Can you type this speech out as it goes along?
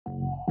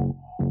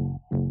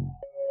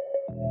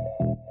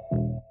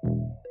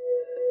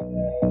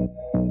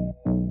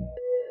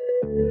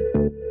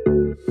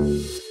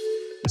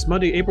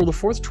Monday, April the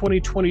 4th,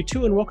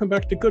 2022, and welcome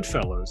back to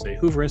GoodFellows, a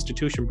Hoover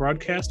Institution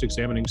broadcast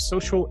examining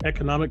social,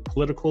 economic,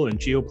 political, and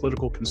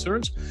geopolitical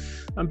concerns.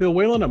 I'm Bill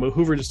Whalen. I'm a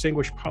Hoover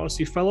Distinguished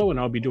Policy Fellow, and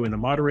I'll be doing the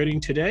moderating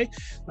today.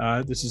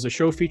 This is a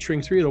show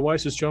featuring three of the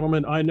wisest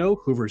gentlemen I know,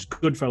 Hoover's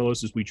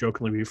GoodFellows, as we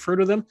jokingly refer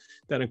to them.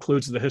 That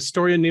includes the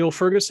historian Niall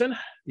Ferguson,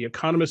 the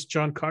economist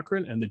John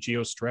Cochrane, and the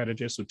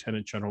geostrategist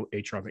Lieutenant General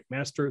H.R.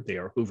 McMaster. They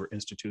are Hoover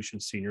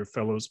Institution Senior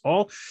Fellows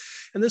all.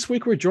 And this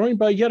week we're joined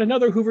by yet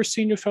another Hoover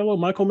Senior Fellow,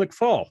 Michael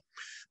McFaul.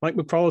 Mike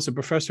McFaul is a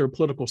professor of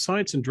political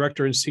science and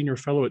director and senior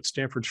fellow at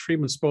Stanford's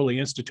Freeman Spogli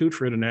Institute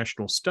for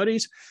International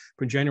Studies.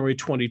 From January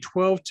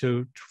 2012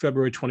 to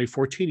February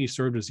 2014, he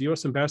served as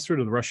U.S. ambassador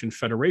to the Russian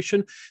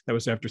Federation. That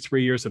was after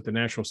 3 years at the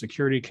National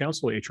Security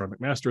Council, H.R.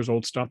 McMaster's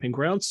old stomping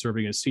grounds,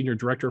 serving as senior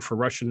director for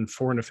Russian and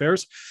foreign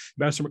affairs.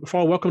 Ambassador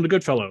McFaul, welcome to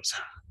GoodFellows.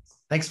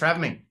 Thanks for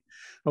having me.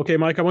 Okay,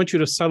 Mike, I want you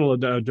to settle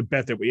a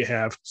debate that we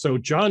have. So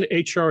John,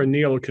 H.R., and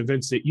Neil are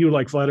convinced that you,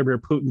 like Vladimir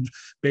Putin,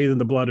 bathe in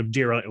the blood of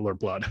deer antler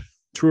blood.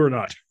 True or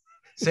not?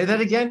 Say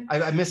that again?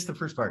 I missed the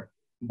first part.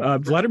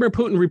 Vladimir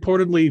Putin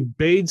reportedly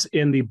bathes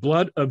in the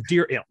blood of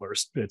deer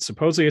antlers.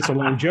 Supposedly it's a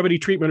longevity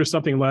treatment or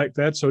something like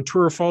that. So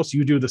true or false,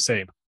 you do the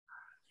same?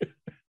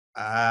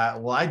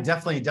 Well, I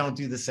definitely don't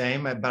do the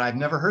same, but I've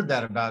never heard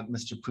that about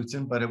Mr.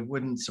 Putin, but it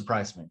wouldn't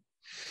surprise me.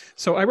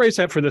 So I raise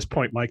that for this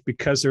point, Mike,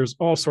 because there's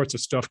all sorts of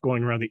stuff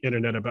going around the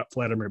internet about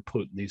Vladimir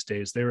Putin these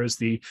days. There is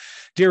the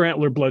deer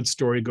antler blood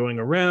story going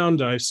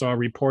around. I saw a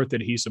report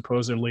that he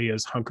supposedly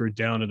is hunkered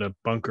down in a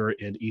bunker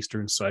in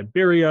eastern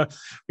Siberia,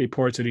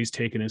 reports that he's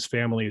taken his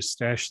family, has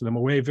stashed them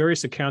away,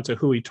 various accounts of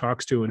who he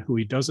talks to and who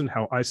he doesn't,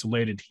 how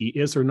isolated he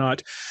is or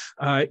not.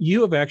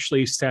 You have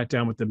actually sat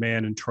down with the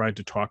man and tried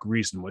to talk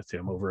reason with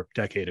him over a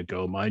decade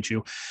ago, mind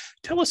you.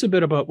 Tell us a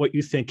bit about what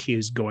you think he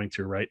is going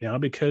through right now,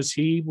 because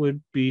he would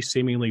be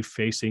seemingly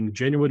facing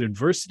genuine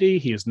adversity.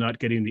 He is not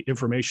getting the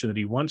information that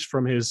he wants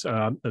from his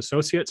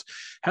associates.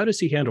 How does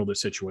he handle this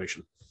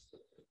situation?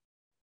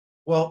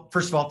 Well,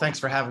 first of all, thanks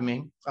for having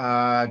me.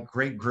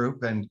 Great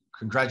group, and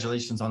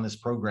congratulations on this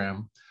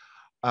program.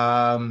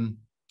 Putin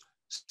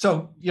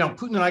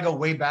and I go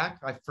way back.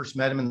 I first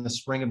met him in the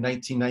spring of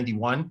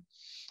 1991.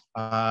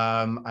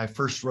 I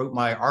first wrote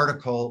my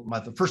article.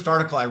 The first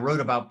article I wrote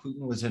about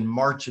Putin was in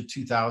March of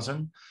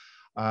 2000.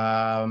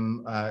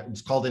 It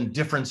was called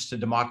Indifference to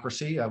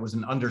Democracy. It was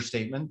an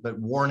understatement, but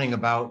warning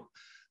about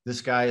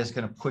this guy is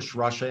going to push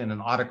Russia in an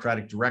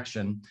autocratic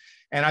direction.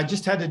 And I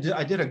just I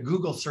did a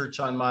Google search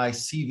on my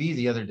CV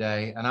the other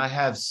day, and I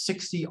have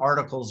 60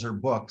 articles or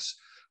books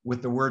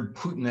with the word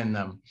Putin in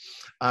them.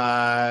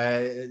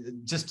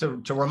 Just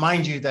to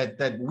remind you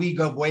that we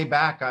go way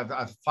back.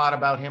 I've thought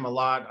about him a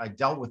lot. I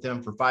dealt with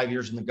him for 5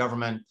 years in the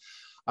government.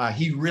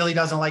 He really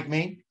doesn't like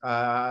me.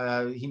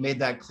 He made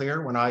that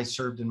clear when I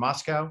served in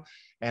Moscow,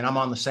 and I'm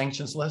on the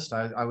sanctions list.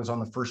 I was on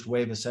the first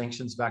wave of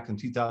sanctions back in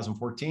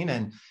 2014,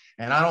 and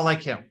I don't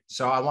like him.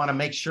 So I want to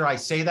make sure I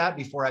say that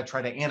before I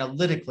try to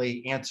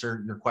analytically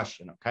answer your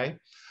question, okay?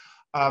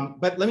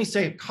 But let me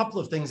say a couple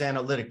of things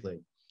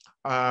analytically.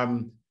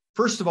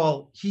 First of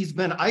all, he's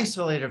been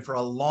isolated for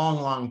a long,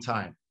 long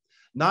time,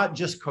 not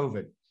just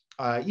COVID.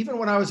 Even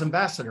when I was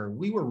ambassador,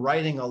 we were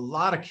writing a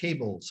lot of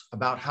cables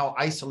about how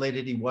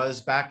isolated he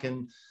was back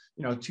in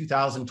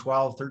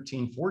 2012,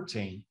 13,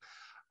 14.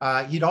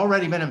 He'd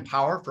already been in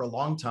power for a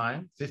long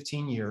time,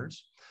 15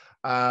 years.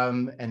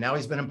 And now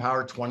he's been in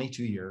power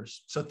 22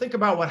 years. So think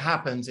about what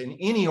happens in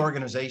any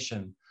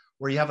organization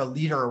where you have a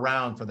leader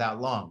around for that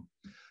long.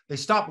 They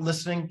stop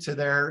listening to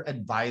their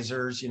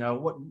advisors.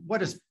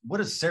 What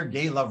is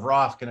Sergei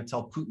Lavrov going to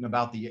tell Putin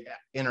about the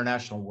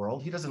international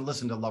world? He doesn't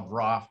listen to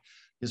Lavrov,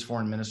 his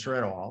foreign minister,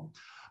 at all.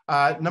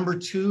 Number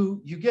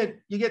two, you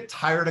get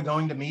tired of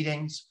going to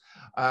meetings.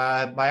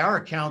 By our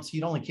accounts,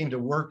 he only came to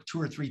work 2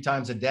 or 3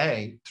 times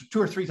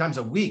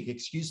a week,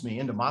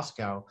 into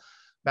Moscow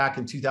back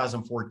in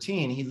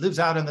 2014. He lives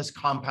out in this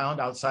compound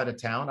outside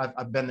of town.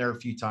 I've been there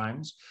a few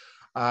times.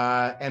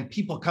 And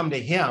people come to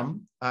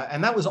him,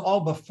 and that was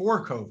all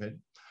before COVID.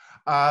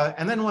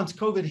 And then once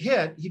COVID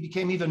hit, he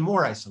became even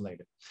more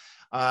isolated.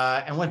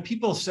 And when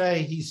people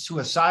say he's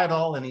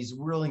suicidal and he's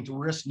willing to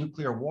risk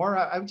nuclear war,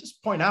 I would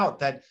just point out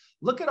that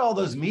look at all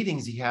those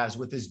meetings he has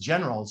with his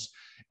generals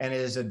and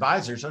his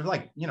advisors. They're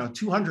like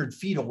 200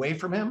 feet away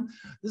from him.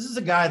 This is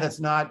a guy that's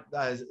not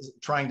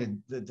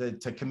trying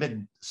to commit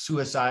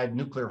suicide,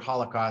 nuclear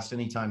holocaust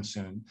anytime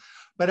soon.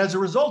 But as a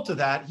result of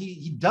that,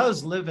 he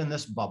does live in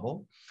this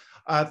bubble.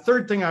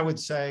 Third thing I would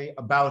say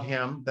about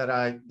him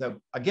that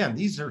again,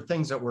 these are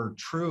things that were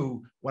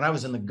true when I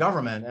was in the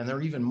government, and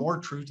they're even more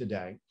true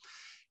today,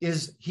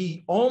 is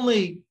he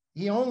only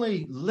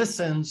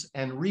listens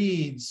and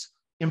reads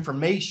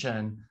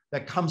information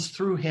that comes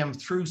through him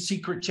through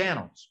secret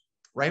channels,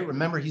 right?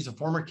 Remember, he's a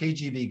former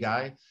KGB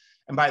guy.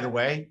 And by the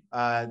way,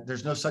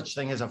 there's no such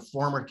thing as a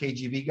former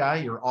KGB guy.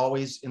 You're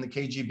always in the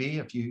KGB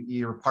if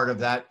you're part of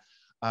that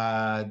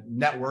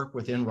network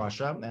within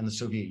Russia and the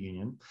Soviet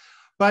Union.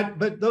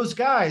 But those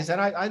guys, and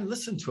I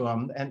listen to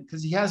him, and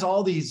because he has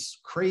all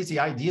these crazy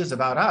ideas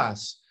about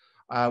us,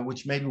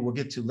 which maybe we'll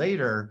get to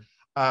later,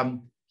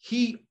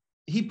 he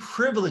he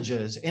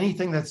privileges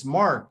anything that's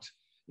marked,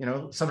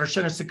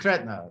 Совершенно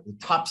секретно, the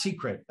top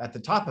secret at the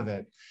top of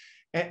it.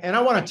 And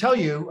I want to tell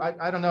you,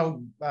 I don't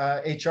know,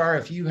 HR,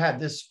 if you had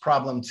this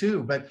problem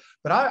too, but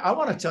I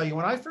want to tell you,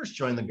 when I first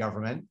joined the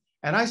government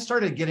and I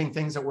started getting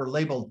things that were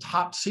labeled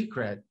top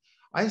secret,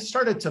 I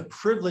started to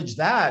privilege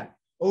that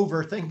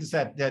over things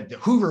that the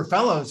Hoover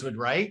Fellows would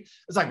write.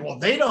 It's like, well,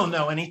 they don't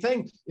know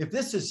anything. If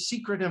this is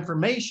secret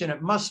information,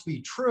 it must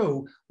be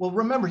true. Well,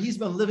 remember, he's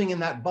been living in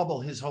that bubble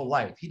his whole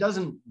life. He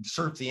doesn't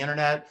surf the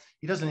internet.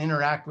 He doesn't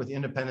interact with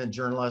independent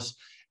journalists.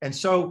 And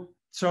so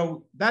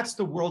that's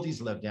the world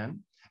he's lived in.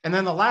 And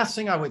then the last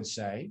thing I would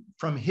say,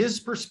 from his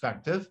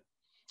perspective,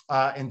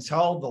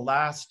 until the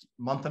last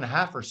month and a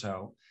half or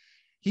so,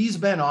 he's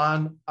been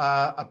on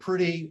a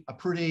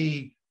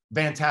pretty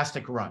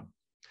fantastic run.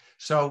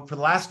 So for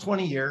the last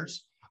 20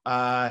 years,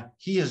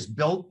 he has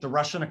built the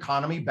Russian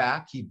economy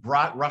back. He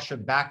brought Russia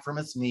back from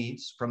its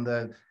knees, from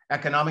the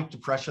economic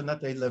depression that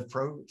they lived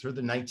through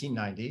the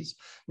 1990s.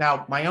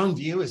 Now, my own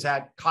view is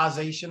that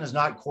causation is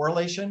not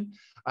correlation.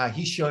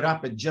 He showed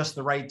up at just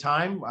the right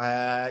time,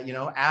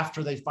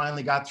 after they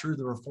finally got through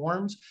the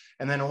reforms,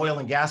 and then oil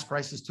and gas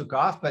prices took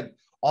off. But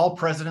all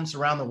presidents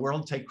around the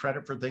world take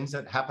credit for things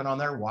that happen on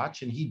their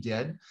watch, and he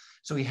did.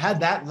 So he had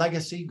that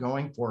legacy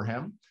going for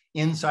him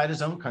inside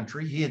his own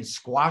country. He had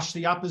squashed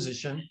the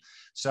opposition.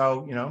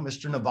 So,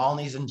 Mr.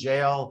 Navalny's in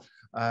jail.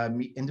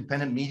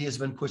 Independent media has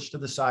been pushed to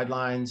the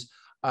sidelines.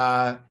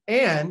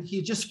 And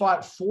he just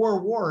fought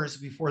 4 wars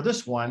before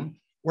this one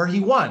where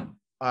he won.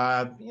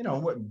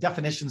 What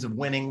definitions of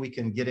winning we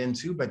can get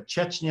into, but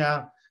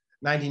Chechnya,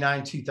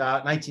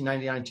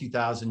 1999,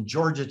 2000,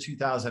 Georgia,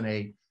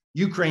 2008,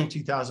 Ukraine,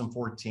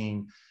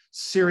 2014,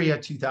 Syria,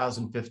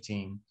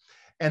 2015.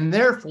 And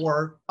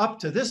therefore, up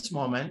to this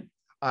moment,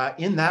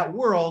 in that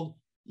world,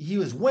 he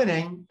was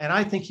winning, and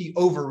I think he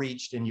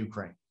overreached in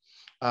Ukraine.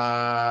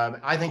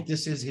 I think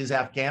this is his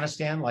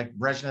Afghanistan, like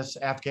Brezhnev's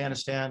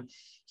Afghanistan.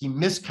 He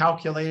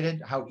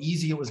miscalculated how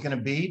easy it was going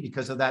to be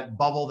because of that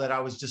bubble that I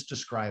was just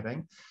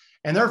describing.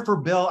 And therefore,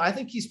 Bill, I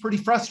think he's pretty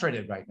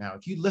frustrated right now.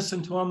 If you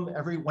listen to him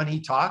when he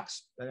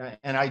talks,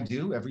 and I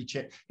do,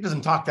 he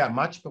doesn't talk that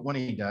much, but when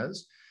he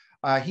does,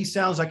 he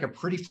sounds like a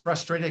pretty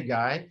frustrated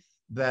guy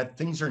that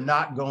things are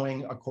not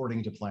going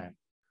according to plan.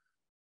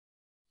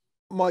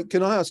 Mike,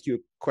 can I ask you a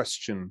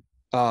question?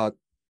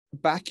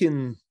 Back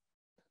in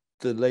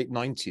the late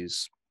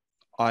 90s,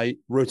 I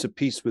wrote a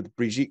piece with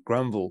Brigitte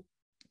Granville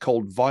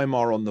called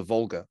Weimar on the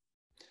Volga.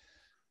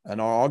 And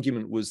our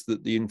argument was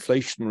that the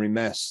inflationary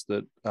mess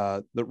that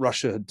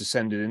Russia had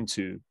descended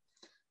into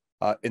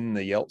in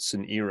the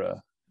Yeltsin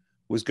era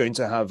was going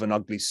to have an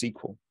ugly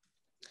sequel.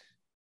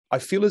 I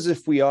feel as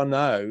if we are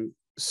now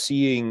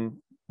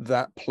seeing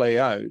that play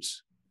out,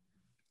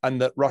 and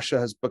that Russia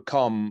has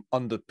become,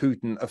 under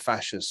Putin, a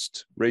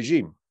fascist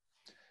regime.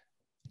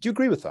 Do you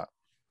agree with that?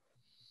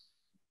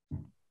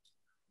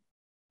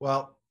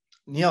 Well,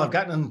 Neil, I've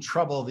gotten in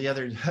trouble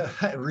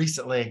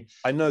recently.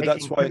 I know,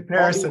 that's why.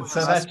 Comparison,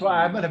 so that's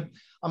why I'm gonna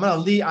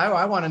leave.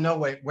 I want to know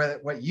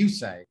what you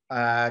say,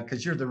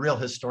 because you're the real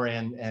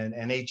historian, and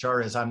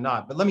HR is, I'm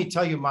not. But let me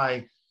tell you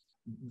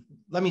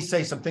let me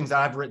say some things that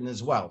I've written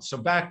as well. So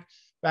back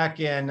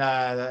in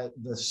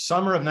the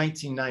summer of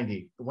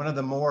 1990, one of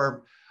the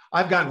more,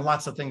 I've gotten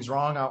lots of things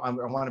wrong. I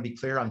want to be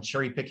clear, I'm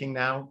cherry picking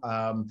now,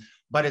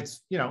 but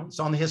it's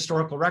on the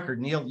historical record.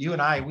 Neil, you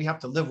and we have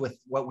to live with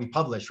what we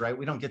publish, right?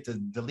 We don't get to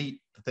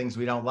delete the things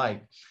we don't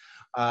like.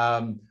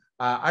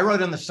 I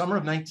wrote in the summer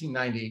of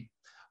 1990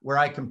 where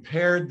I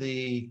compared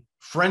the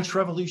French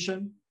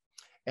Revolution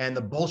and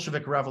the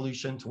Bolshevik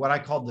Revolution to what I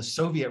called the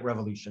Soviet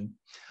Revolution.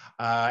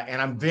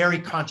 And I'm very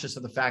conscious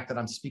of the fact that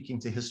I'm speaking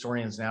to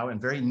historians now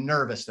and very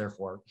nervous,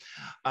 therefore.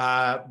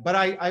 But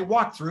I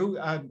walked through,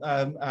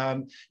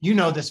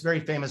 this very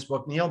famous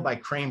book, Neil, by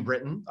Crane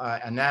Britton,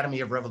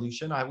 Anatomy of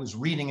Revolution. I was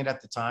reading it at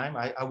the time.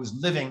 I was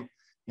living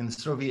in the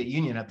Soviet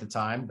Union at the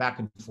time, back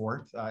and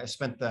forth. I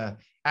spent the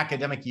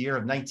academic year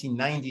of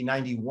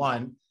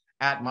 1990-91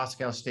 at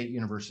Moscow State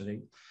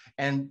University.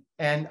 And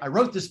I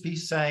wrote this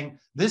piece saying,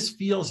 this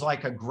feels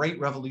like a great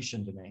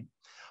revolution to me.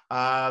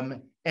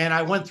 And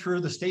I went through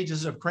the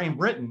stages of Crane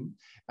Britton,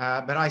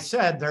 but I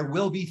said there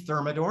will be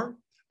Thermidor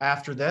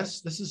after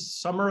this. This is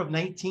summer of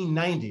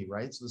 1990,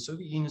 right? So the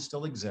Soviet Union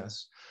still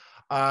exists.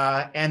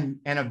 And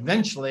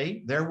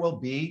eventually there will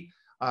be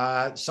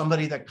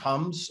somebody that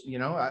comes,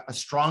 a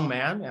strong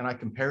man, and I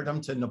compared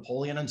him to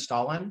Napoleon and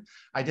Stalin.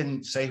 I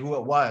didn't say who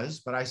it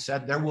was, but I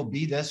said there will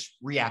be this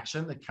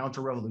reaction, the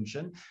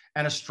counter-revolution,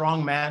 and a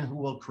strong man who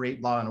will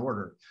create law and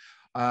order.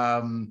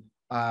 But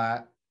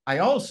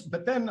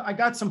then I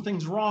got some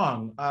things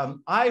wrong.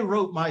 I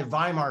wrote my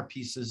Weimar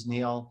pieces,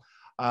 Neil,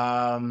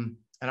 and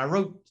I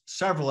wrote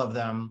several of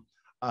them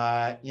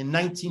in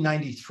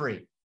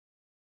 1993.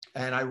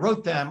 And I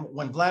wrote them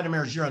when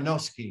Vladimir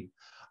Zhirinovsky,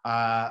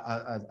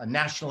 a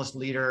nationalist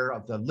leader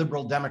of the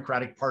Liberal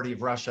Democratic Party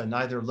of Russia,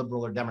 neither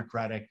liberal or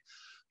democratic,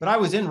 but I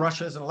was in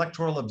Russia as an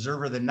electoral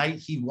observer the night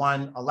he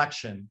won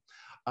election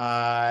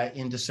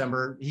in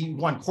December. He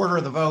won quarter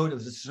of the vote. It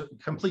was a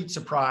complete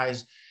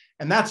surprise.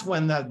 And that's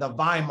when the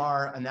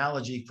Weimar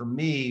analogy for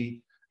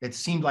me, it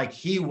seemed like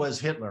he was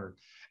Hitler.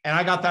 And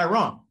I got that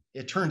wrong.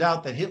 It turned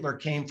out that Hitler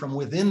came from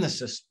within the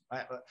system.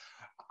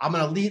 I'm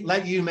going to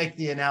let you make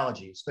the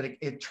analogies, but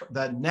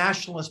the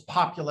nationalist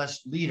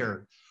populist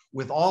leader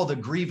with all the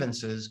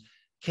grievances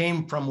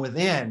came from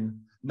within,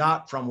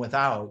 not from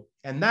without.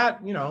 And that,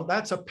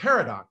 that's a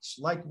paradox.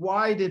 Like,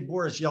 why did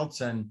Boris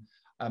Yeltsin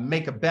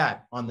make a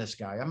bet on this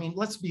guy? I mean,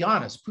 let's be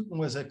honest. Putin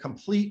was a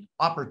complete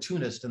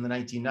opportunist in the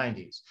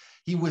 1990s.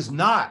 He was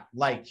not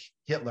like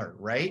Hitler,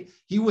 right?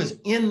 He was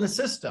in the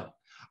system.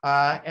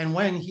 And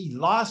when he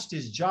lost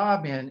his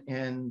job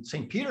in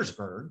St.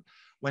 Petersburg,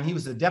 when he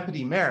was the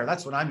deputy mayor,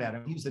 that's when I met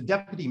him. He was the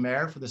deputy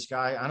mayor for this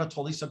guy,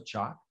 Anatoly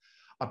Sobchak,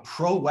 a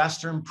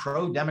pro-Western,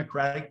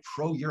 pro-democratic,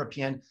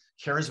 pro-European,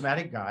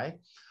 charismatic guy.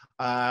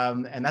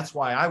 And that's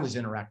why I was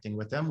interacting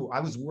with him.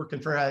 I was working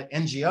for an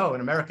NGO,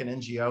 an American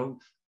NGO,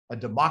 a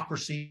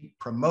democracy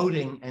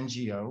promoting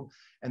NGO.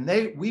 And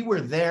we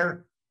were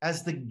there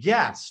as the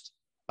guest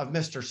of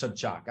Mr.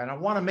 Sobchak. And I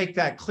want to make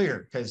that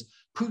clear because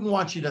Putin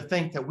wants you to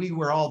think that we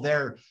were all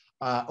there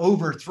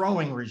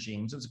overthrowing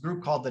regimes. It was a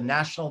group called the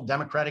National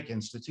Democratic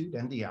Institute,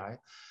 NDI.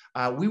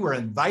 We were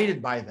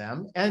invited by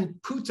them, and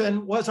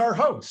Putin was our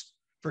host,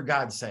 for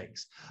God's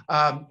sakes.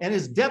 And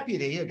his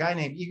deputy, a guy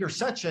named Igor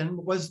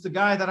Sechin, was the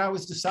guy that I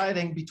was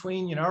deciding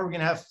between, are we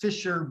going to have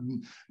fish or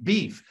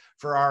beef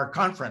for our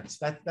conference?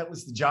 That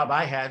was the job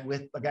I had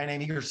with a guy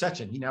named Igor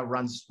Sechin. He now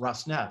runs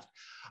Rosneft.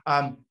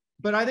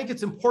 But I think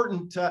it's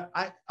important to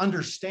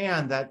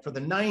understand that for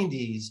the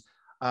 90s,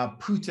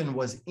 Putin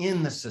was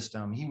in the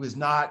system. He was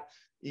not,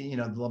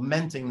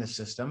 lamenting the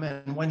system.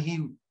 And when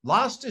he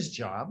lost his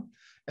job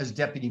as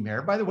deputy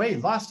mayor, by the way,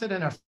 he lost it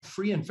in a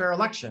free and fair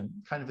election,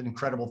 kind of an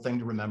incredible thing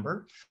to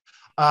remember.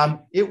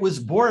 It was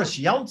Boris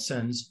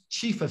Yeltsin's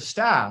chief of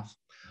staff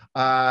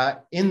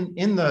for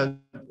Boris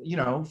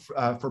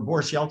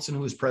Yeltsin, who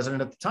was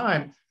president at the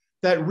time,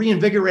 that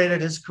reinvigorated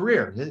his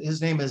career.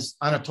 His name is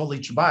Anatoly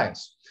Chubais.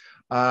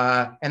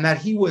 And that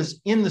he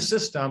was in the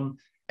system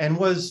and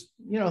was,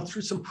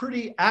 through some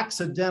pretty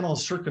accidental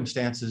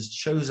circumstances,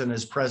 chosen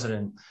as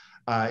president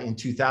in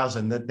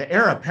 2000. The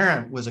heir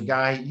apparent was a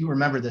guy, you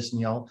remember this,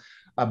 Neil,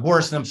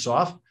 Boris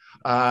Nemtsov.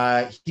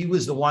 He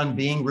was the one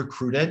being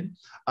recruited,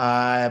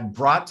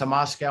 brought to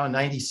Moscow in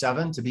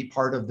 97 to be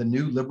part of the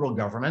new liberal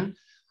government.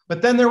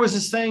 But then there was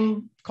this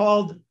thing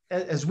called,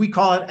 as we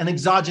call it, an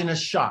exogenous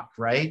shock,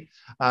 right?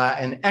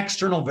 An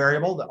external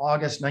variable, the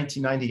August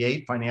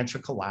 1998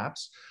 financial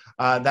collapse.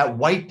 That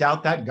wiped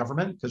out that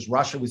government because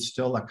Russia was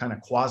still a kind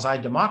of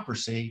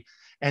quasi-democracy.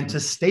 And to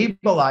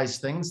stabilize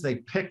things, they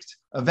picked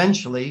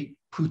eventually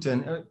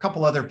Putin. A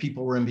couple other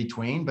people were in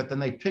between, but then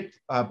they picked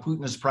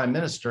Putin as prime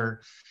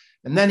minister,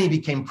 and then he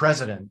became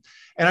president.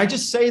 And I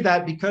just say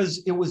that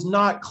because it was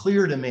not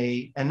clear to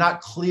me, and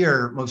not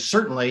clear most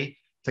certainly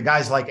to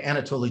guys like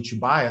Anatoly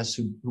Chubais,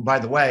 who by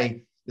the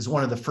way, is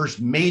one of the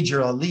first major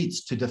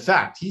elites to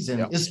defect. He's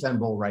in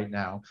Istanbul right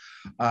now.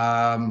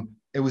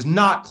 It was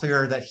not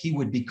clear that he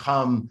would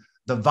become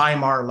the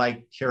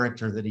Weimar-like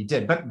character that he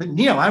did. But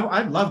Neil,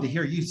 I'd love to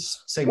hear you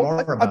say more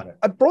about it.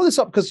 I brought this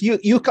up because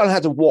you kind of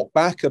had to walk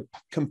back a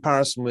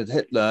comparison with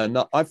Hitler. And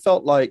I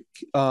felt like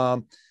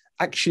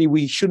actually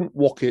we shouldn't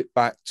walk it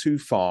back too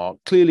far.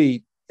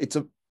 Clearly, it's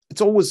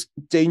always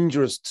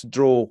dangerous to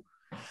draw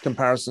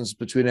comparisons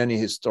between any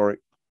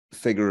historic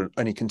figure,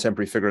 any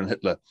contemporary figure and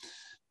Hitler.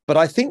 But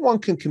I think one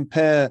can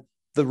compare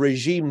the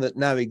regime that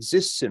now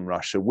exists in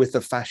Russia with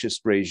a fascist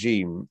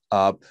regime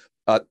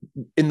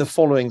in the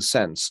following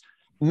sense.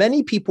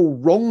 Many people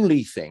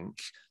wrongly think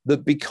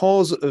that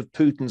because of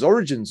Putin's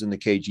origins in the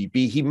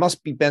KGB, he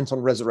must be bent on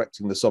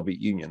resurrecting the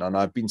Soviet Union. And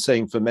I've been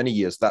saying for many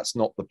years, that's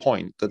not the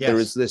point, that there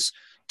is this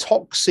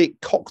toxic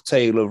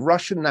cocktail of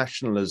Russian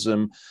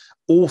nationalism,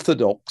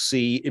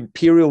 orthodoxy,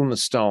 imperial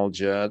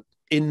nostalgia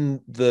in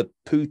the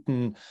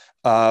Putin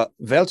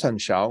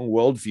Weltanschauung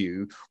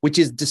worldview, which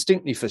is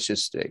distinctly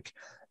fascistic.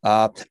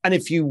 And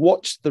if you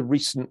watch the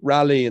recent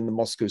rally in the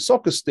Moscow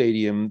soccer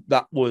stadium,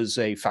 that was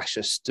a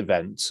fascist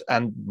event.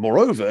 And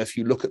moreover, if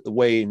you look at the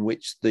way in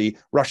which the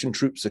Russian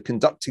troops are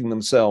conducting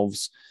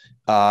themselves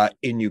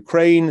in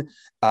Ukraine,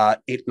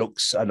 it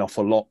looks an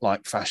awful lot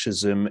like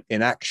fascism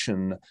in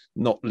action,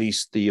 not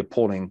least the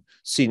appalling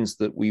scenes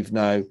that we've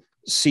now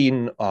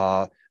seen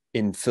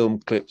in film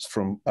clips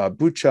from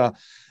Bucha.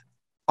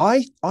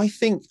 I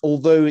think,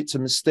 although it's a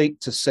mistake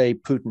to say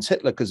Putin's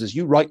Hitler, because as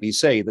you rightly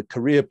say, the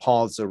career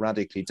paths are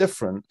radically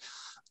different,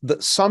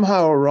 that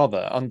somehow or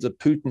other, under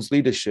Putin's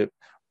leadership,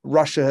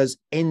 Russia has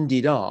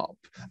ended up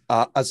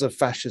as a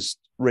fascist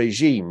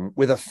regime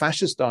with a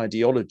fascist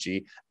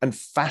ideology and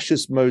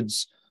fascist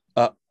modes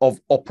of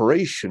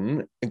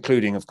operation,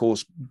 including, of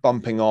course,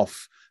 bumping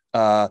off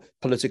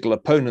political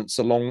opponents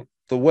along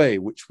the way,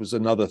 which was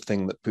another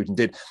thing that Putin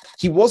did.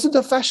 He wasn't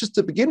a fascist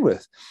to begin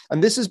with.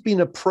 And this has been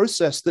a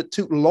process that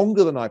took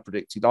longer than I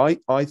predicted.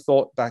 I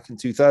thought back in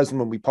 2000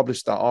 when we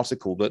published that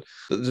article that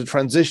the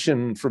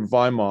transition from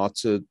Weimar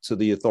to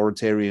the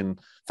authoritarian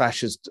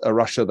fascist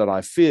Russia that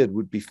I feared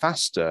would be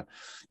faster.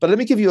 But let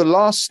me give you a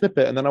last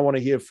snippet, and then I want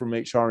to hear from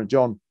HR and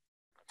John.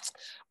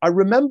 I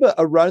remember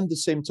around the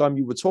same time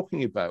you were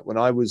talking about, when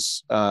I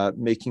was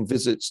making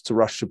visits to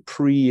Russia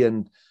pre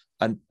and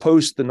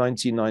post the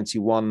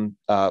 1991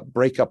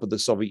 breakup of the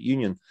Soviet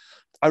Union,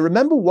 I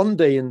remember one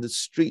day in the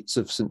streets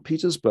of St.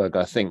 Petersburg,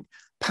 I think,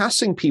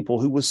 passing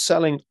people who were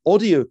selling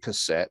audio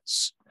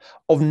cassettes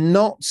of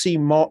Nazi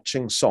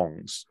marching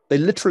songs. They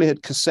literally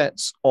had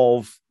cassettes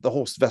of the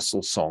Horst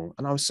Wessel song.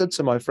 And I said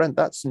to my friend,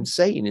 that's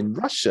insane. In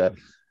Russia,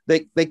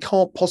 they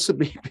can't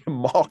possibly be a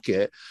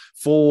market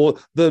for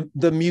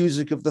the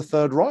music of the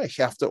Third Reich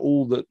after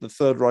all that the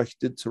Third Reich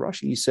did to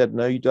Russia. He said,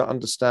 no, you don't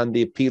understand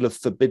the appeal of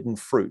forbidden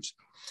fruit.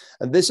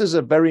 And this is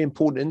a very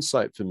important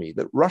insight for me,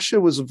 that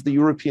Russia was of the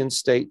European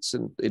states,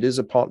 and it is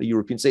a partly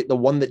European state, the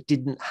one that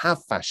didn't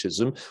have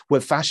fascism, where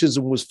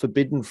fascism was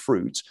forbidden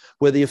fruit,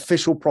 where the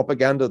official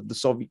propaganda of the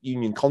Soviet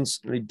Union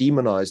constantly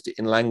demonized it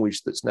in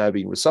language that's now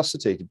being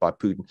resuscitated by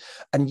Putin.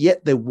 And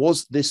yet there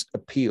was this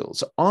appeal.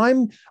 So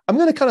I'm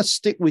going to kind of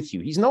stick with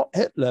you. He's not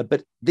Hitler,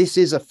 but this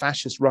is a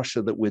fascist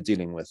Russia that we're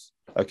dealing with.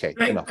 Okay,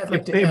 enough. I'd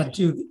like to add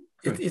too,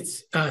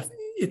 it's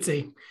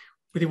a,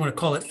 whether you want to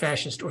call it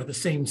fascist or the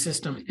same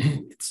system,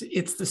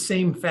 it's the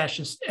same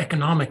fascist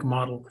economic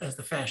model as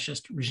the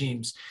fascist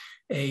regimes.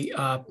 A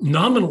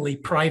nominally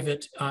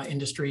private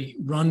industry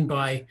run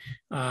by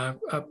a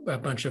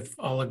bunch of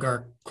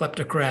oligarch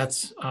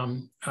kleptocrats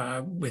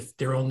with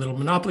their own little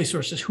monopoly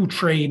sources who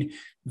trade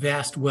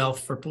vast wealth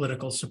for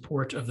political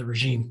support of the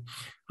regime.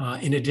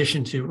 In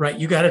addition to, right,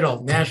 you got it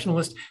all,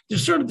 nationalist.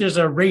 There's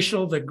a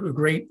racial, the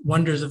great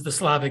wonders of the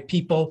Slavic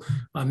people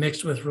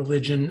mixed with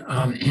religion.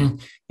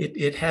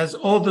 It has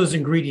all those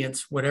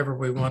ingredients, whatever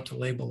we want to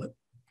label it.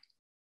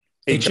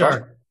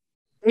 HR.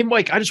 Hey,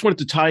 Mike, I just wanted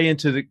to tie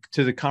into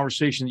the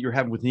conversation that you're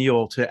having with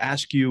Neil to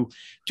ask you,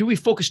 do we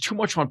focus too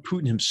much on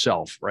Putin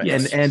himself, right?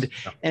 Yes.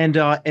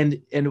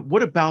 And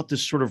what about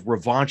this sort of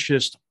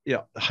revanchist,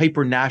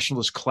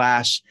 hyper-nationalist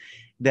class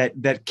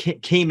that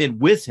came in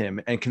with him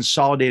and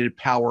consolidated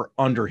power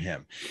under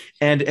him?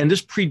 And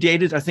this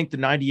predated, I think, the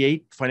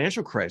 98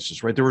 financial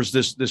crisis, right? There was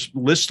this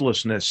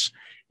listlessness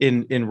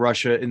in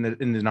Russia in the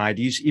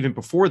 90s, even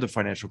before the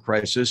financial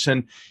crisis.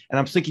 And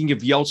I'm thinking of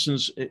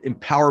Yeltsin's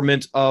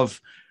empowerment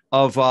of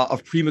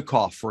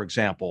Primakov, for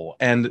example,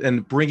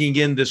 and bringing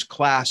in this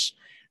class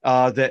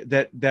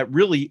that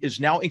really is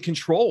now in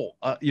control,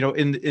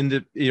 in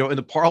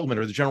the parliament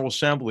or the General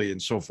Assembly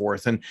and so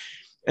forth.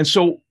 And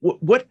so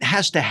what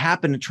has to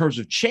happen in terms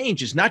of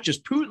change is not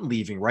just Putin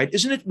leaving, right?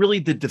 Isn't it really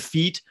the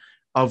defeat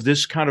of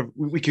this kind of,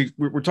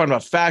 we're talking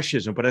about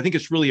fascism, but I think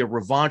it's really a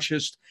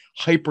revanchist,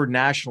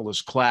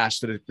 hyper-nationalist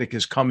class that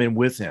has come in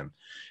with him.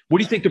 What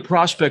do you think the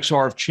prospects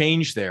are of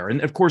change there?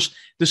 And of course,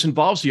 this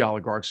involves the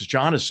oligarchs, as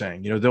John is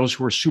saying, those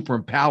who are super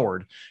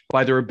empowered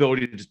by their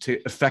ability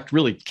to effect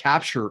really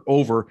capture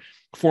over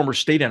former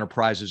state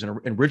enterprises and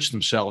enrich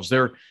themselves.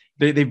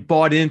 They've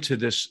bought into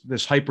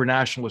this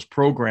hyper-nationalist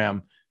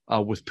program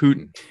with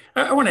Putin.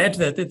 I want to add to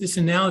that this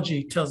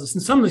analogy tells us,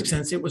 in some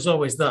sense, it was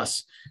always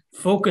thus,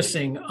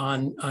 focusing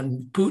on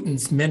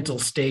Putin's mental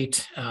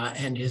state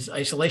and his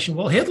isolation.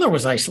 Well, Hitler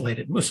was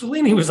isolated.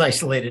 Mussolini was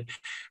isolated.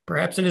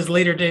 Perhaps in his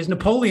later days,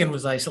 Napoleon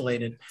was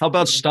isolated. How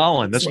about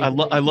Stalin?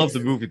 I love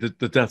the movie,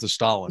 The Death of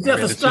Stalin. The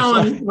Death of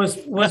Stalin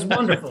was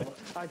wonderful.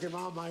 I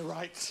demand my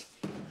rights.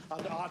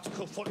 Under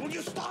Article 4, will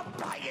you stop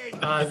lying?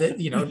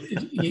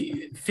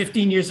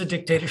 15 years of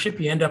dictatorship,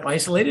 you end up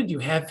isolated. You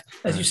have,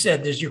 as you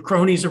said, there's your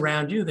cronies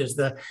around you. There's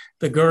the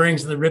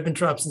Goerings and the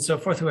Ribbentrops and so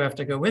forth who have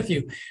to go with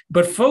you.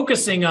 But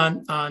focusing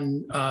on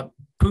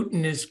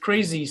Putin is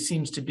crazy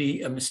seems to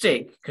be a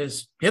mistake,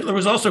 because Hitler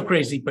was also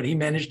crazy, but he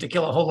managed to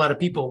kill a whole lot of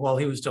people while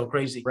he was still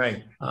crazy.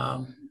 Right.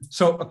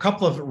 So a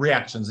couple of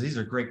reactions. These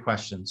are great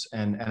questions,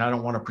 and I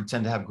don't want to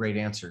pretend to have great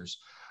answers.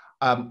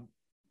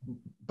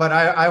 But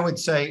I would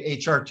say,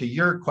 HR, to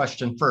your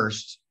question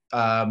first,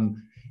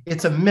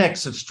 it's a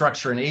mix of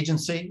structure and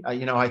agency.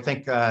 I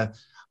think,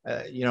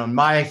 in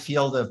my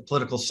field of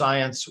political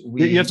science,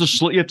 you have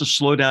to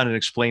slow down and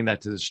explain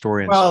that to the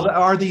historians. Well,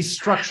 are these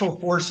structural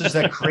forces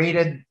that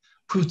created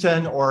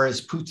Putin, or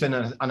is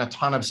Putin an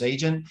autonomous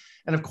agent?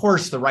 And of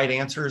course, the right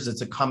answer is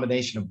it's a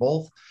combination of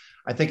both.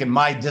 I think in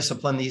my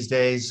discipline these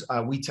days,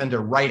 we tend to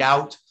write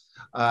out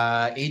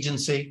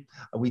agency.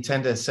 We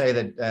tend to say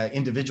that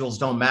individuals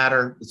don't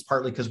matter. It's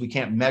partly because we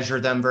can't measure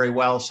them very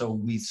well, so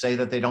we say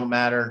that they don't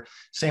matter.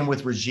 Same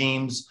with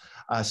regimes,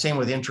 same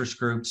with interest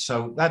groups.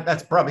 So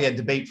that's probably a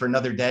debate for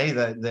another day.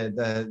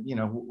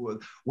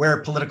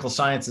 Where political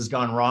science has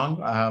gone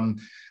wrong.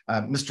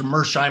 Mr.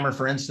 Mersheimer,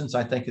 for instance,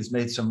 I think has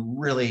made some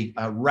really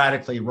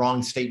radically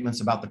wrong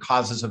statements about the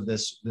causes of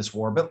this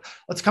war. But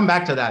let's come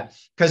back to that,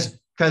 because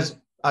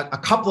a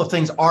couple of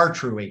things are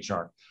true,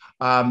 HR.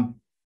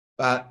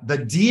 The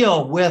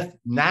deal with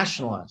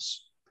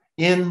nationalists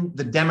in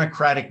the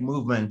democratic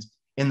movement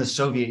in the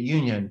Soviet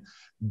Union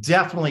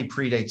definitely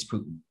predates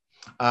Putin.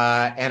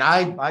 And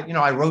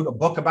I wrote a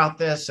book about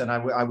this, and I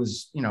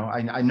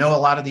know a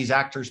lot of these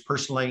actors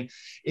personally.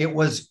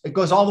 It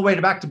goes all the way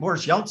back to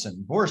Boris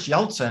Yeltsin. Boris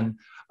Yeltsin,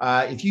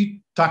 if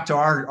you talk to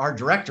our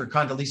director,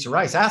 Condoleezza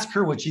Rice, ask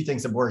her what she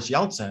thinks of Boris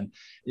Yeltsin.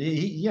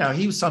 He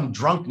was some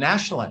drunk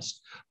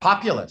nationalist.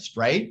 populist,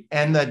 right?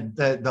 And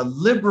the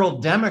liberal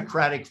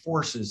democratic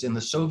forces in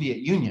the Soviet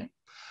Union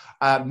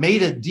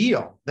made a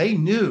deal. They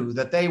knew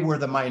that they were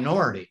the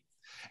minority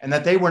and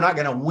that they were not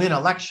going to win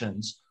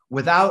elections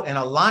without an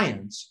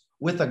alliance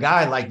with a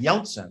guy like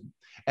Yeltsin.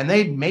 And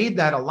they made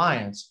that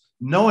alliance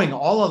knowing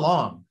all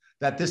along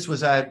that this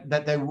was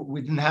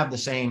we didn't have the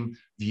same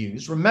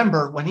views.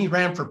 Remember, when he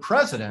ran for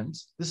president,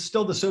 this is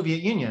still the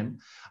Soviet Union,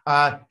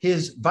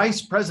 his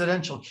vice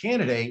presidential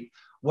candidate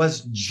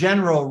was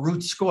General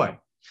Rutskoy,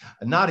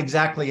 not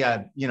exactly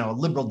a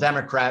liberal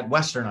Democrat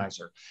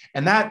Westernizer.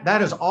 And that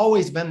has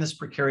always been this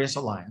precarious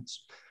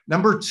alliance.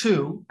 Number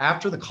two,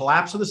 after the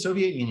collapse of the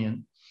Soviet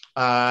Union,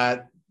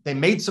 they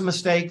made some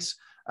mistakes.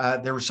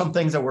 There were some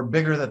things that were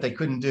bigger that they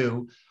couldn't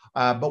do.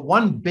 But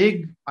one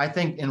big, I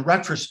think, in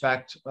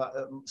retrospect,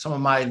 some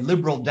of my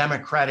liberal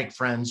democratic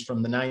friends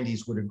from the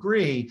 90s would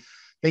agree,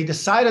 they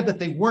decided that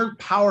they weren't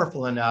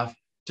powerful enough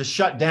to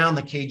shut down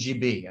the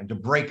KGB and to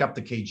break up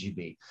the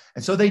KGB.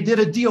 And so they did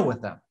a deal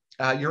with them.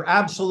 You're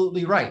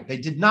absolutely right. They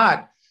did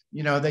not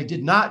do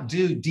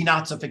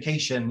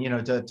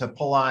denazification, to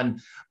pull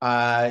on,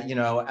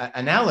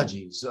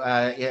 analogies.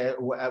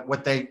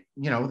 What they,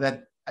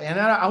 and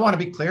I want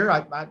to be clear,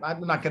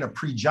 I'm not going to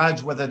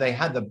prejudge whether they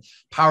had the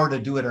power to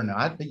do it or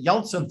not. But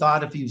Yeltsin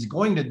thought if he was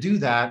going to do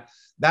that,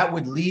 that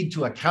would lead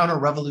to a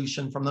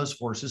counter-revolution from those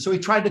forces. So he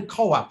tried to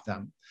co-opt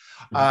them.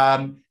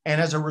 And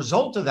as a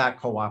result of that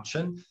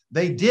co-option,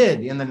 they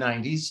did in the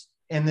 90s,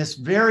 in this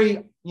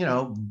very,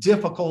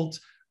 difficult,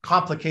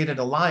 complicated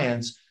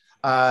alliance,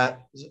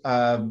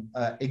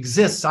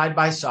 exist side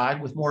by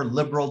side with more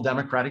liberal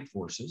democratic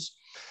forces.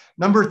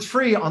 Number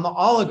three, on the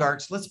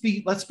oligarchs, let's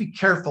be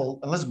careful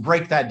and let's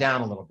break that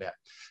down a little bit.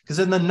 Because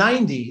in the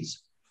 90s,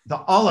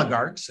 the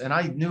oligarchs, and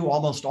I knew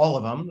almost all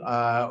of them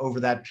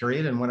over that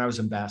period and when I was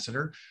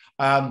ambassador,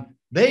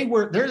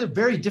 they're a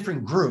very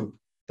different group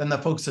than the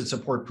folks that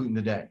support Putin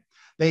today.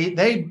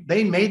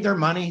 They made their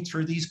money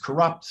through these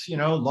corrupt,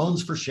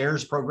 loans for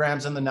shares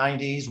programs in the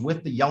 90s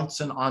with the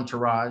Yeltsin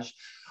entourage.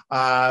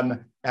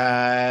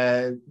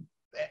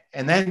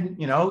 And then,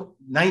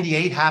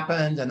 98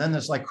 happened. And then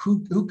there's like,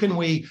 who can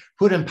we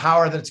put in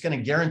power that's going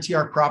to guarantee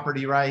our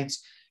property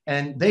rights?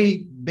 And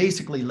they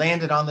basically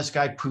landed on this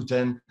guy,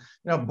 Putin.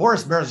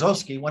 Boris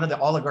Berezovsky, one of the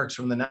oligarchs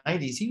from the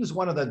 90s, he was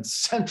one of the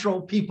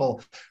central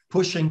people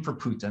pushing for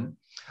Putin.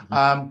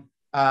 And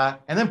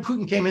then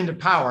Putin came into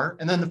power.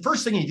 And then the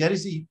first thing he did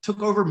is he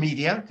took over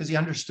media because he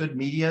understood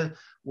media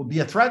would be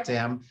a threat to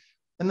him.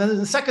 And then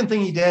the second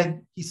thing he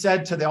did, he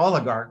said to the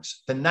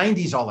oligarchs, the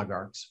 90s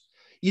oligarchs,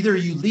 either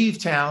you leave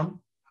town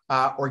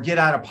or get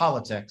out of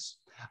politics.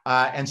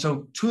 And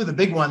so two of the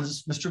big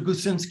ones, Mr.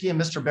 Gusinski and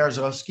Mr.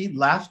 Berezovsky,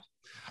 left.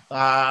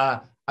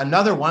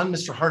 Another one,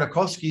 Mr.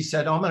 Khodorkovsky,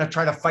 said, I'm going to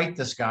try to fight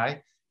this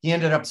guy. He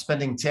ended up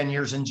spending 10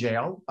 years in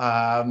jail.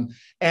 And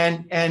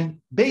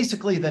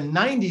basically the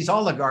 90s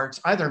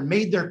oligarchs either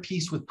made their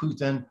peace with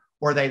Putin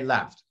or they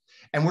left.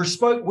 And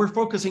we're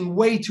focusing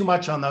way too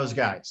much on those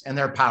guys and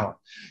their power.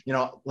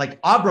 Like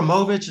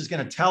Abramovich is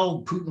going to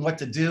tell Putin what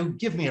to do.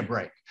 Give me a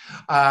break.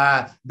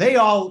 They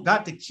all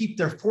got to keep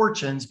their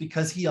fortunes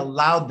because he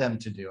allowed them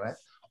to do it.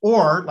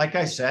 Or, like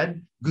I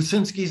said,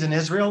 Gusinski's in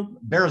Israel,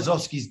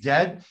 Berezovsky's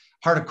dead,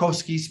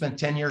 Khodorkovsky spent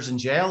 10 years in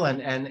jail,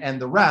 and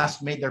the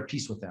rest made their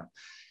peace with them.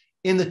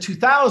 In the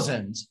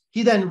 2000s,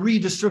 he then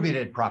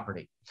redistributed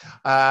property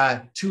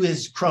to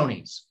his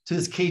cronies, to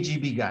his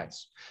KGB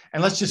guys.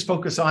 And let's just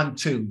focus on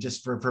two,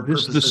 just for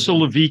purposes. The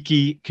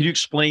Siloviki. Can you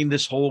explain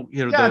this whole?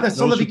 The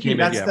Siloviki.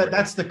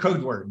 That's the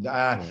code word.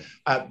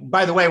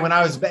 By the way, when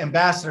I was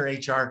ambassador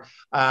HR,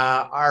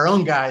 our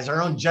own guys,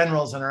 our own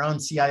generals, and our own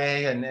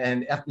CIA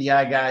and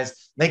FBI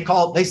guys, they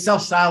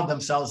self-styled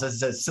themselves as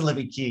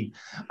Siloviki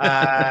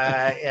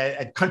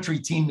at country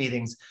team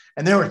meetings,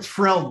 and they were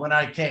thrilled when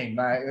I came.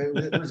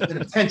 There was a bit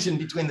of tension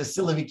between the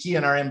Siloviki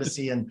and our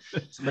embassy and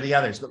some of the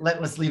others, but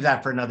let's leave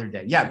that for another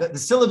day. Yeah, the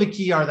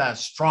Siloviki are the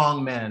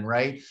strong men,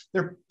 right?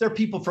 They're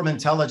people from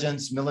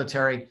intelligence,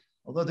 military,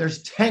 although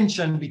there's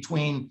tension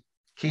between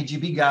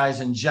KGB guys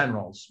and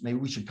generals. Maybe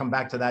we should come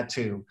back to that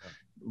too.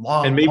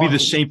 The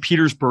St.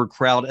 Petersburg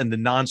crowd and the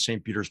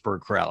non-St.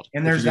 Petersburg crowd.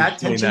 And there's that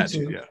tension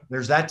too. Yeah.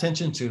 There's that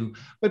tension too.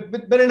 But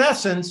in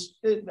essence,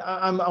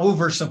 I'm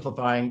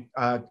oversimplifying,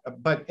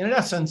 but in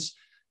essence,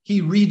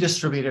 he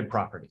redistributed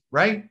property,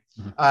 right?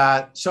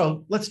 Mm-hmm.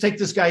 So let's take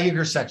this guy,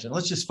 Igor Sechin.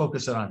 Let's just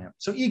focus it on him.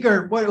 So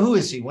Igor, who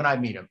is he when I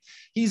meet him?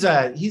 He's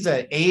an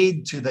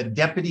aide to the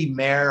deputy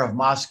mayor of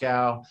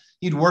Moscow.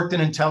 He'd worked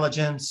in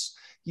intelligence.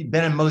 He'd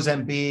been in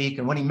Mozambique.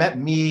 And when he met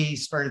me, he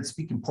started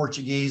speaking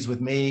Portuguese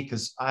with me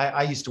because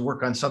I used to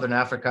work on Southern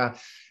Africa.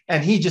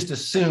 And he just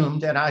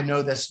assumed, and I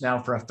know this now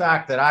for a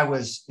fact, that I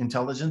was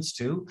intelligence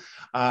too.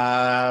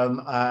 But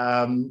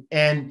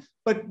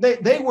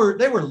they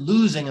were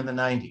losing in the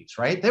 90s,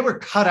 right? They were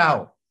cut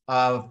out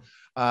of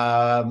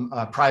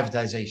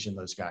privatization,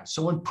 those guys.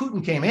 So when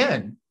Putin came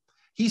in,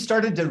 he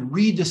started to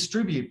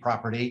redistribute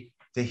property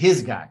to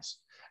his guys.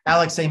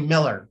 Alexei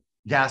Miller,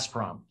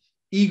 Gazprom,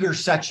 Igor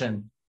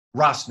Sechin,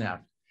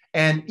 Rosneft.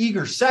 And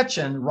Igor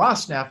Sechin,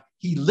 Rosneft,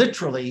 he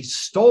literally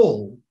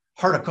stole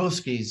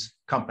Khodorkovsky's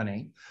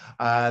company,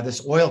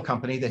 this oil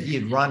company that he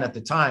had run at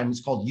the time.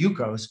 It's called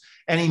Yukos.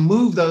 And he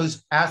moved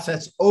those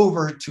assets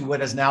over to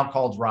what is now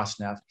called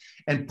Rosneft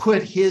and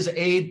put his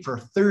aide for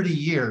 30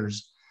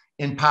 years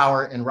in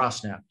power in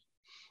Rosneft.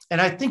 And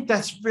I think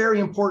that's very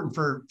important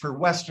for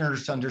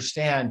Westerners to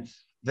understand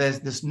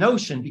this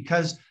notion,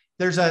 because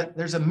there's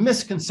a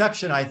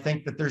misconception, I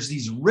think, that there's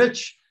these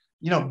rich,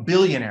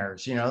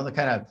 billionaires, the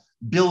kind of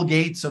Bill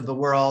Gates of the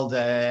world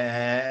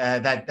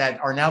that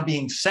are now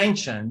being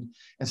sanctioned.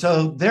 And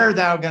so they're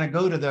now going to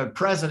go to the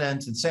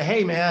president and say,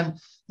 hey, man,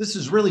 this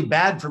is really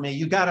bad for me.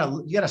 You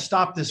gotta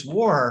stop this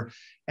war.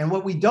 And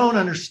what we don't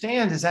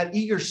understand is that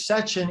Igor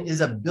Sechin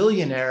is a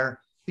billionaire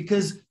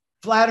because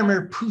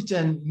Vladimir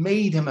Putin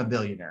made him a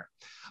billionaire.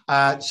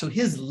 So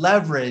his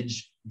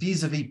leverage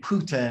vis-a-vis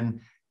Putin,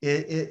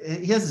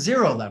 he has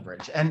zero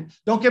leverage. And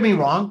don't get me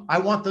wrong, I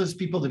want those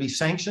people to be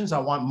sanctions. I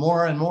want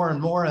more and more and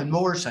more and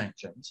more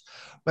sanctions.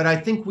 But I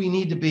think we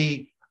need to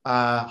be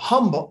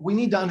humble. We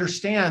need to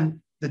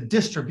understand the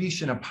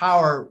distribution of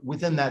power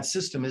within that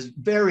system is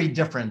very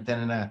different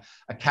than in a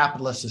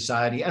capitalist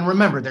society. And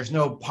remember, there's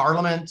no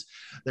parliament.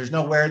 There's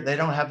nowhere, they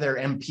don't have their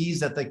MPs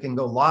that they can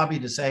go lobby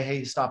to say,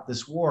 hey, stop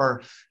this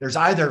war. There's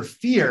either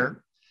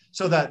fear.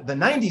 So that the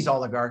 90s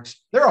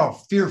oligarchs, they're all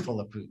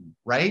fearful of Putin,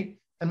 right?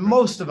 And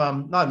most of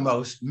them, not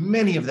most,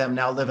 many of them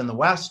now live in the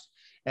West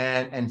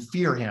and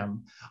fear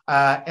him.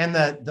 And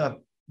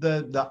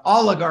the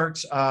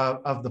oligarchs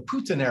of the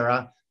Putin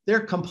era, they're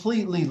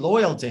completely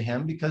loyal to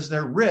him because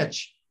they're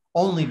rich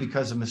only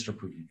because of Mr.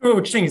 Putin. Oh, what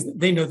you're saying is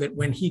they know that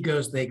when he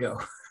goes, they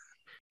go.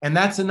 And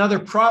that's another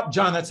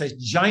John, that's a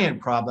giant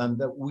problem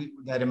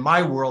that in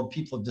my world,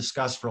 people have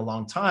discussed for a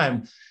long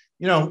time.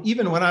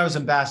 Even when I was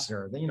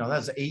ambassador, that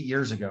was 8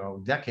 years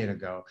ago, a decade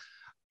ago,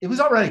 it was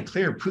already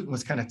clear Putin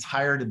was kind of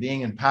tired of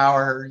being in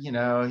power.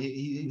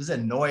 He was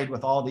annoyed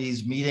with all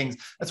these meetings.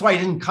 That's why he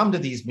didn't come to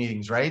these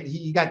meetings, right?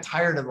 He got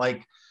tired of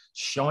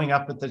showing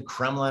up at the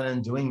Kremlin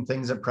and doing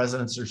things that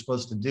presidents are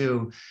supposed to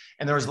do.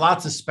 And there was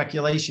lots of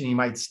speculation he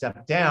might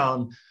step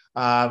down.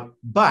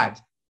 But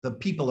the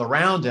people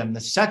around him, the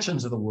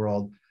Sechins of the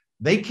world,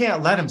 they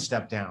can't let him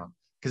step down.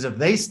 Because if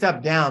they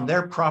step down,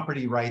 their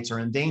property rights are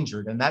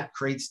endangered. And that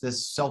creates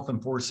this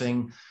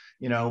self-enforcing,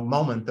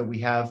 moment that we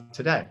have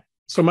today.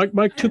 So,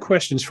 Mike, two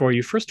questions for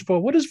you. First of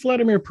all, what does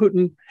Vladimir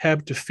Putin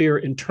have to fear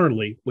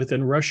internally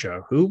within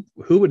Russia? Who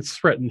would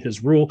threaten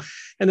his rule?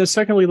 And then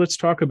secondly, let's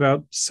talk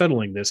about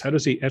settling this. How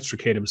does he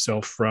extricate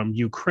himself from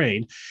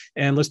Ukraine?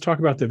 And let's talk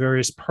about the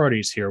various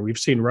parties here. We've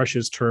seen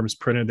Russia's terms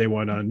printed. They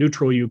want a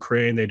neutral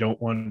Ukraine. They don't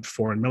want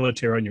foreign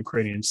military on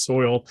Ukrainian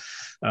soil.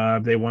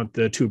 They want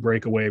the two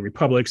breakaway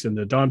republics in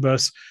the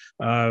Donbass.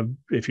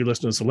 If you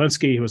listen to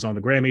Zelensky, he was on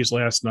the Grammys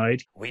last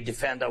night. We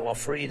defend our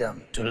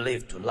freedom to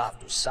live, to love,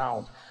 to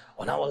sound.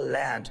 On our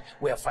land,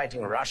 we are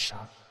fighting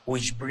Russia,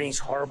 which brings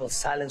horrible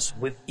silence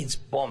with its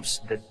bombs,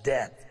 the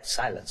dead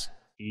silence.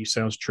 He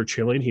sounds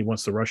Churchillian. He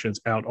wants the Russians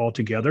out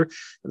altogether.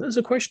 And there's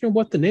a question of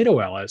what the NATO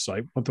allies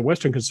like. What the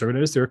Western concern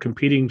is, there are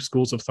competing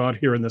schools of thought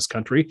here in this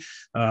country.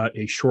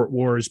 A short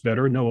war is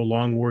better. No, a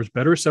long war is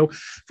better. So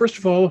first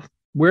of all,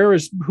 who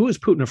is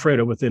Putin afraid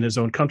of within his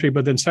own country?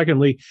 But then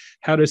secondly,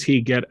 how does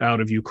he get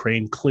out of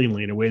Ukraine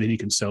cleanly in a way that he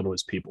can sell to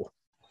his people?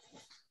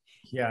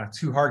 Yeah,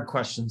 two hard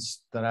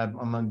questions that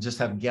I'm going to just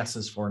have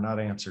guesses for, not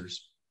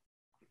answers.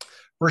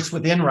 First,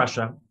 within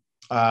Russia,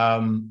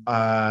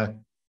 I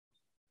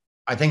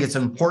think it's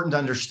important to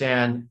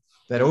understand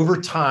that over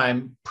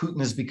time, Putin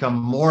has become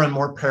more and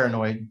more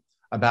paranoid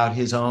about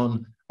his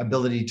own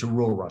ability to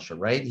rule Russia,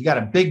 right? He got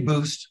a big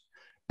boost,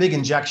 big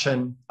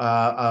injection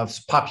of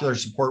popular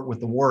support with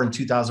the war in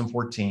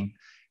 2014,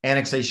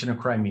 annexation of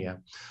Crimea.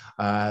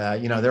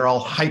 They're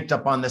all hyped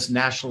up on this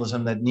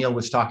nationalism that Neil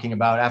was talking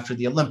about after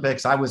the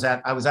Olympics. I was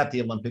at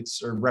the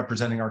Olympics or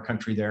representing our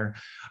country there.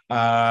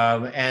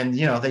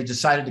 They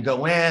decided to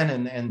go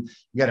in and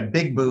you got a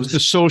big boost. The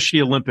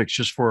Sochi Olympics,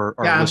 just for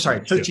our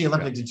listeners. Sochi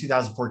Olympics in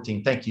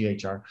 2014. Thank you,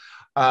 HR.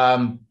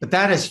 But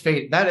that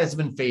has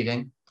been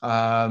fading. He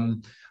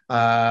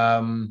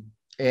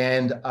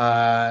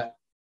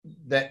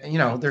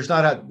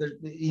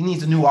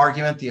needs a new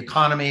argument. The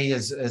economy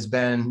has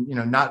been,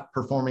 not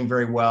performing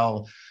very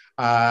well.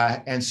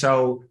 I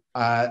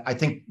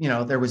think,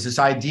 there was this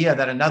idea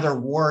that another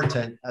war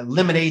to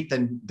eliminate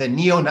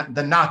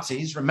the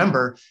Nazis.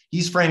 Remember,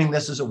 he's framing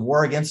this as a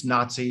war against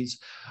Nazis.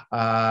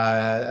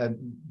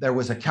 There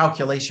was a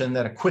calculation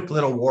that a quick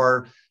little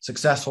war,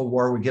 successful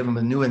war, would give him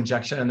a new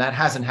injection, and that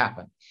hasn't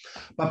happened.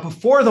 But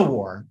before the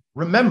war,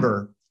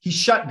 remember, he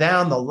shut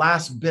down the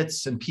last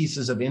bits and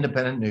pieces of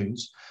independent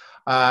news.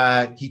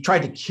 He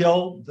tried to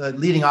kill the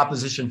leading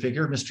opposition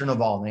figure, Mr.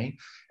 Navalny.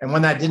 And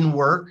when that didn't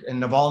work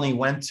and Navalny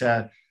went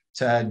to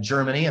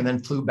Germany and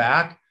then flew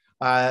back,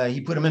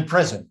 he put him in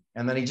prison.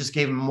 And then he just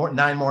gave him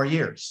 9 more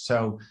years.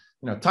 So,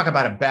 talk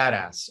about a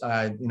badass.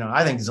 I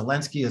think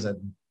Zelensky is a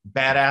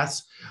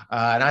badass.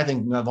 And I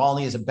think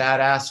Navalny is a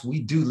badass.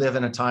 We do live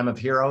in a time of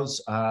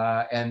heroes.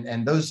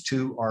 And those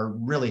two are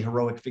really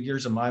heroic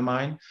figures in my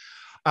mind.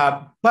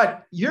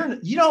 But you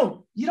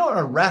don't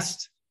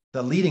arrest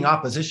the leading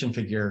opposition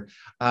figure,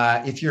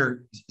 if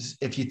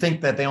you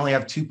think that they only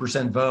have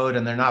 2% vote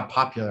and they're not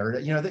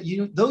popular,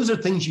 those are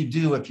things you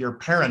do if you're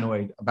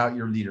paranoid about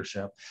your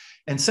leadership.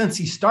 And since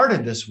he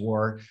started this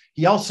war,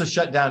 he also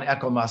shut down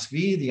Echo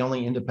Moskvy, the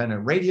only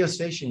independent radio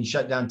station. He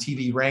shut down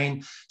TV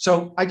Rain.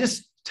 So I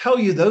just tell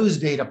you those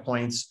data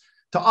points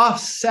to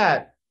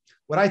offset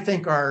what I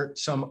think are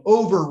some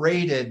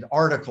overrated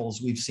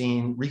articles we've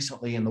seen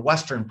recently in the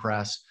Western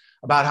press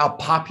about how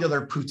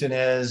popular Putin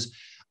is.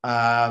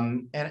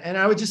 And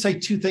I would just say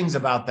two things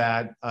about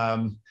that.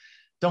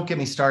 Don't get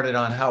me started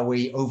on how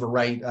we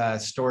overwrite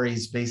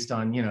stories based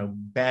on,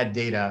 bad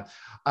data.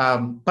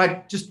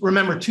 But just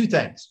remember two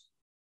things.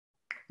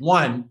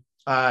 One,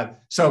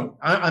 so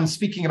I'm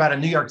speaking about a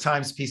New York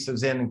Times piece that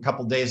was in a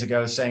couple of days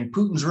ago saying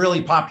Putin's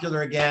really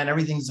popular again.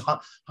 Everything's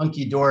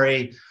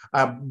hunky-dory.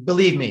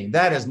 Believe me,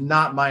 that is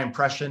not my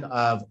impression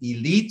of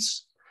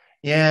elites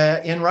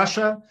in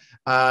Russia.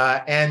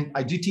 And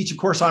I do teach a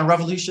course on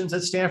revolutions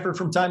at Stanford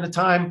from time to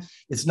time.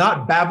 It's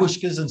not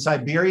babushkas in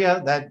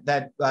Siberia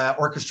that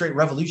orchestrate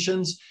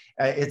revolutions.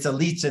 It's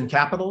elites in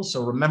capitals.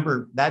 So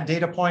remember that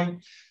data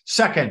point.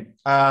 Second,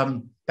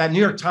 that New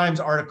York Times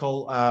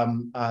article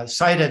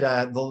cited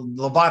the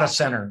Levada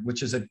Center,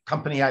 which is a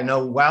company I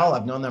know well.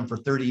 I've known them for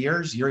 30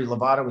 years. Yuri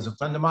Levada was a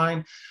friend of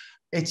mine.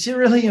 It's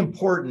really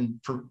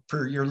important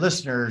for your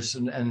listeners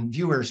and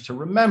viewers to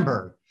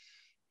remember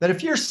that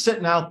if you're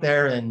sitting out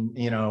there in,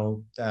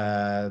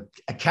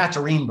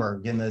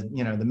 Ekaterinburg in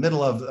the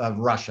middle of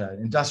Russia,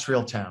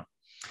 industrial town,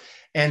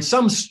 and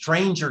some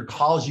stranger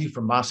calls you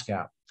from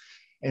Moscow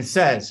and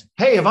says,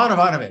 "Hey, Ivan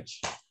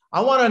Ivanovich,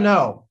 I want to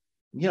know,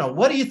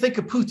 what do you think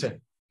of Putin?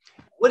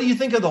 What do you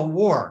think of the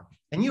war?"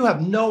 And you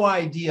have no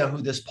idea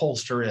who this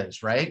pollster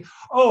is, right?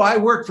 "Oh, I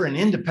work for an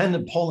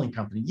independent polling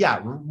company."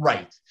 Yeah,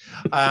 right.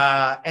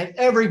 And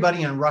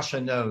everybody in Russia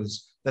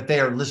knows that they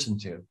are listened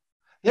to.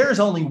 There is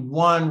only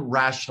one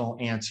rational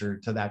answer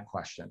to that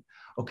question.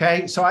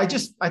 Okay. So I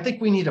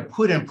think we need to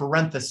put in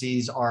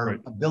parentheses our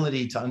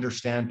ability to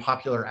understand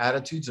popular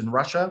attitudes in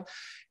Russia.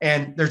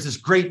 And there's this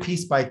great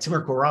piece by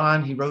Timur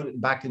Kuran. He wrote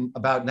it back in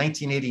about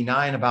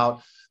 1989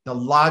 about the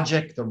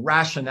logic, the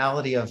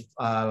rationality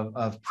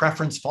of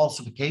preference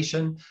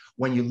falsification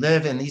when you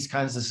live in these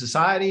kinds of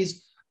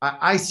societies.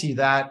 I see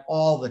that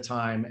all the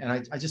time. And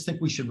I just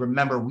think we should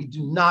remember we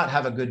do not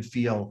have a good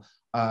feel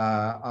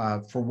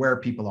for where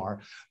people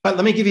are. But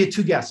let me give you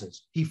two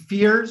guesses. He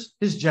fears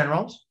his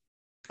generals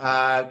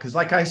because,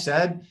 like I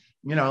said,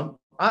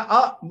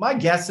 my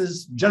guess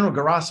is General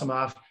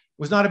Gerasimov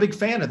was not a big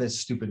fan of this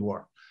stupid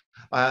war.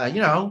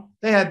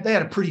 They had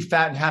a pretty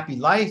fat and happy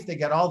life. They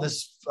got all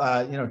this,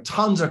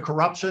 tons of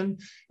corruption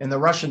in the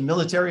Russian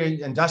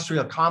military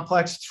industrial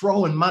complex,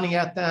 throwing money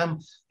at them.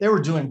 They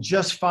were doing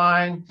just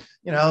fine.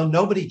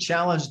 Nobody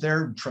challenged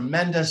their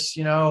tremendous,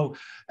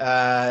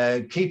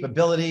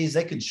 capabilities.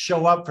 They could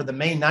show up for the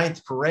May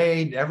 9th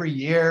parade every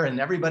year and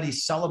everybody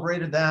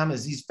celebrated them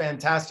as these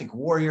fantastic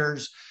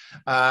warriors.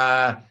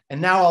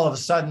 And now all of a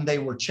sudden they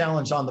were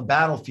challenged on the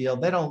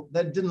battlefield.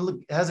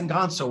 It hasn't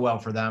gone so well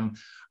for them.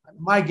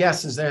 My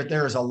guess is that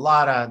there is a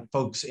lot of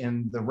folks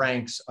in the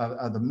ranks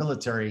of the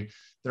military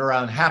that are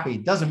unhappy.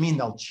 Doesn't mean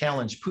they'll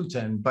challenge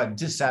Putin, but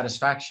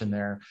dissatisfaction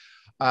there.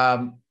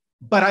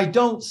 But I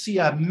don't see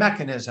a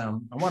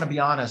mechanism. I want to be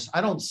honest.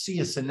 I don't see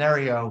a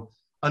scenario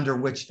under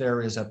which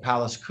there is a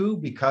palace coup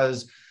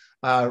because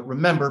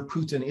remember,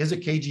 Putin is a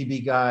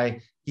KGB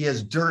guy. He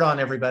has dirt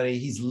on everybody.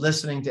 He's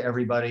listening to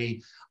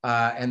everybody.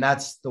 And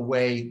that's the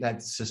way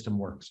that system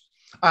works.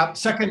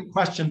 Second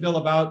question, Bill,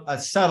 about a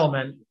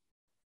settlement.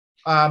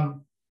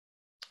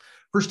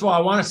 First of all, I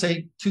want to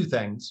say two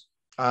things.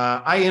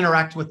 I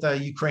interact with the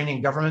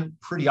Ukrainian government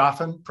pretty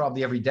often,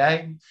 probably every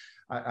day.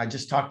 I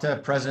just talked to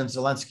President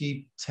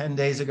Zelensky 10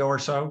 days ago or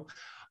so.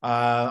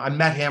 I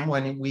met him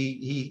when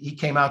he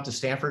came out to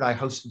Stanford. I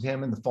hosted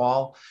him in the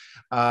fall.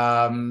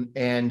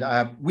 And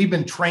we've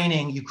been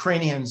training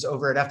Ukrainians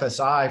over at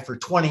FSI for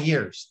 20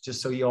 years,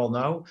 just so you all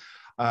know.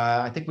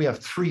 I think we have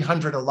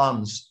 300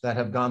 alums that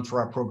have gone through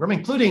our program,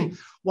 including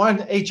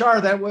one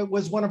HR that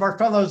was one of our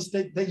fellows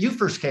that you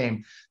first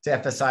came to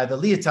FSI, the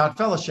Leotown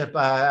Fellowship,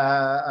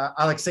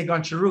 Alexei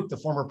Goncharuk, the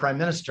former prime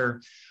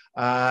minister,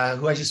 who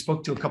I just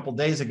spoke to a couple of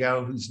days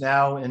ago, who's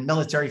now in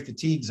military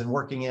fatigues and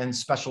working in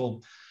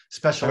special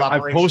operations.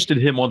 I posted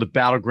him on the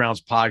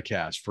Battlegrounds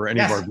podcast for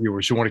any of our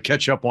viewers who want to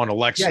catch up on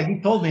Alexa. Yeah,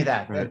 he told me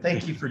that. Right.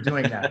 Thank you for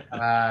doing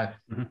that.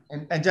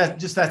 And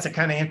just that's a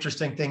kind of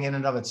interesting thing in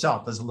and of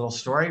itself. There's a little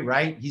story,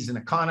 right? He's an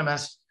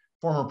economist,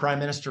 former prime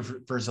minister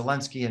for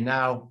Zelensky, and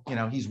now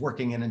he's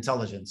working in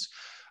intelligence.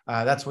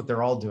 That's what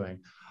they're all doing.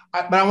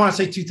 But I want to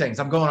say two things.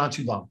 I'm going on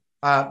too long.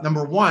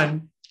 Number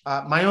one,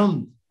 my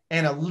own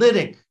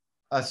analytic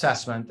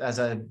assessment as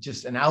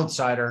just an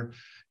outsider.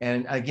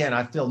 And again,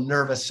 I feel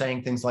nervous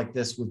saying things like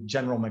this with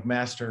General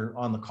McMaster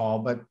on the call,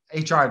 but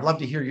HR, I'd love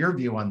to hear your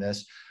view on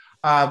this.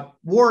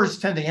 Wars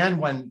tend to end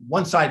when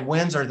one side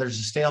wins or there's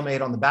a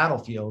stalemate on the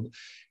battlefield.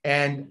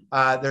 And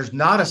there's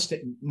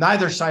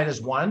neither side has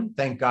won,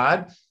 thank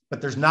God, but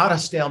there's not a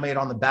stalemate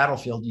on the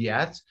battlefield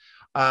yet.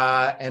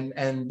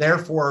 And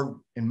therefore,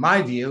 in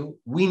my view,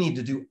 we need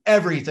to do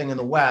everything in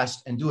the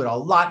West and do it a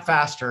lot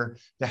faster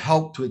to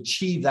help to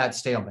achieve that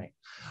stalemate.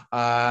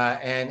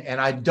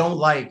 And I don't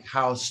like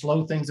how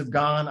slow things have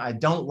gone. I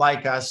don't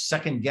like us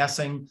second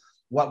guessing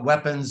what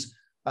weapons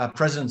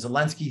President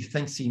Zelensky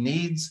thinks he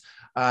needs.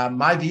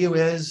 My view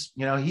is,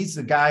 he's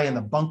the guy in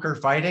the bunker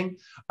fighting.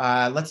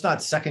 Let's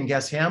not second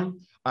guess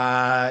him.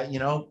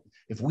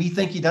 If we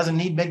think he doesn't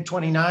need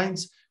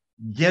MiG-29s,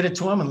 get it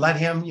to him and let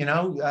him,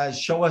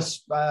 show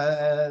us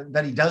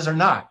that he does or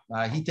not.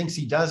 He thinks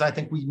he does. I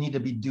think we need to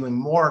be doing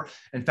more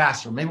and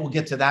faster. Maybe we'll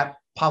get to that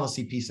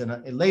policy piece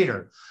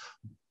later.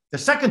 The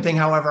second thing,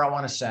 however, I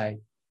want to say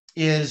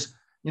is,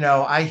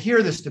 I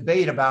hear this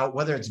debate about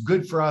whether it's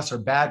good for us or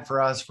bad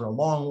for us for a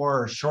long war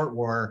or a short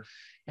war.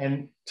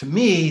 And to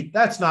me,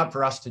 that's not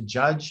for us to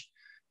judge.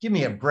 Give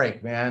me a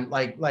break, man.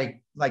 Like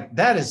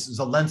that is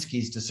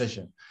Zelensky's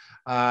decision.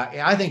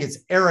 I think it's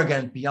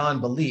arrogant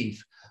beyond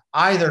belief,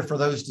 either for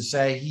those to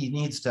say he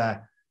needs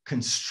to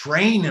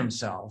constrain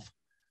himself.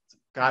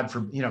 God,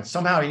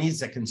 somehow he needs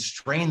to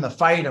constrain the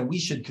fight and we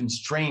should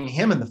constrain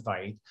him in the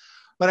fight.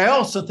 But I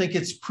also think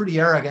it's pretty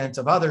arrogant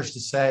of others to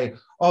say,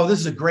 oh, this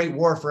is a great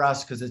war for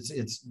us because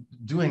it's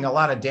doing a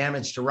lot of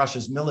damage to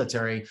Russia's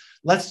military.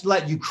 Let's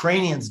let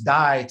Ukrainians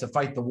die to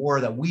fight the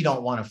war that we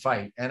don't want to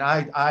fight. And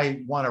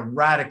I want to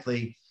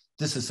radically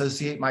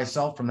disassociate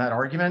myself from that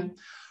argument.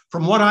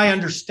 From what I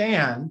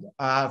understand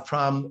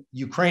from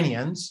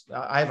Ukrainians,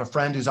 I have a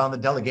friend who's on the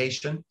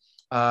delegation,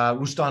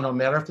 Rustan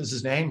Omerov is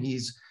his name.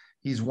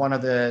 He's one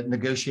of the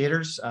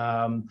negotiators.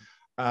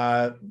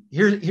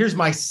 Here's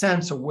my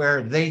sense of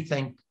where they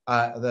think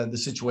the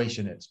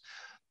situation is.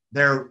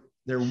 They're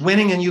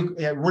winning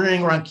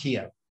around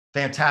Kiev.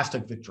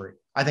 Fantastic victory.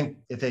 I think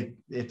if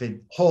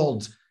it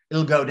holds,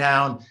 it'll go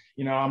down.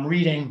 I'm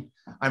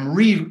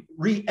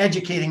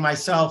re-educating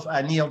myself,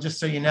 Neil, just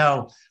so you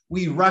know.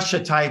 We Russia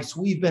types,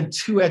 we've been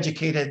too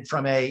educated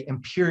from a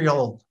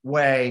imperial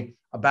way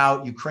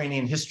about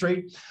Ukrainian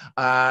history.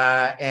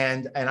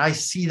 And I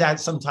see that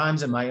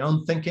sometimes in my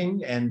own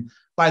thinking. And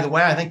by the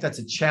way, I think that's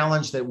a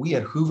challenge that we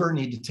at Hoover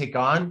need to take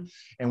on.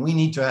 And we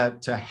need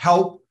to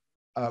help,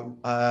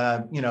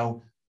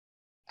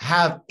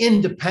 have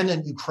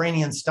independent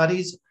Ukrainian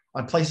studies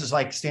on places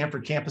like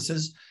Stanford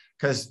campuses,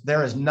 because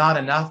there is not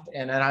enough.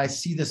 And I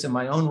see this in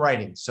my own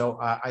writing. So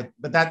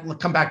we'll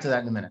come back to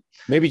that in a minute.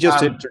 Maybe just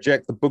to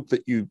interject, the book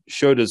that you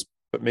showed us,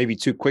 but maybe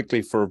too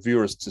quickly for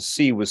viewers to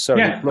see, was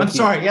I'm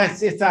sorry.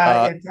 Yes, it's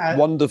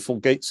Wonderful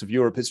Gates of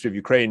Europe, History of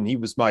Ukraine. He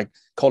was my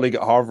colleague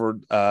at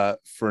Harvard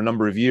for a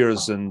number of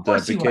years and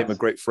became a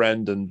great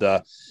friend. And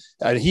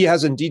he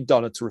has indeed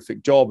done a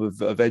terrific job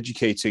of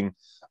educating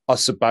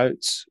us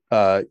about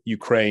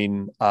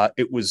Ukraine.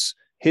 It was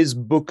his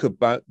book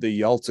about the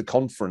Yalta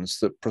conference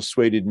that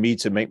persuaded me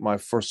to make my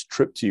first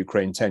trip to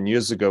Ukraine 10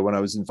 years ago when I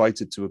was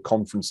invited to a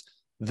conference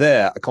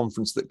there, a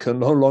conference that can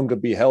no longer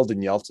be held in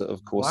Yalta,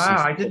 of course.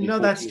 Wow, I didn't know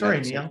that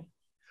story, Neil.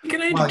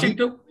 Can I interject?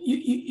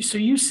 So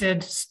you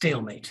said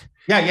stalemate.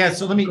 Yeah.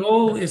 So let me. The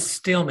goal is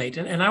stalemate.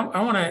 And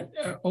I want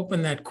to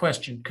open that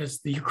question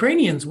because the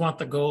Ukrainians want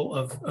the goal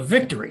of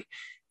victory.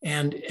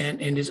 And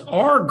is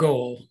our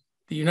goal,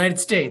 the United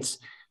States,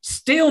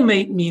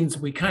 stalemate means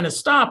we kind of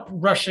stop.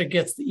 Russia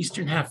gets the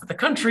eastern half of the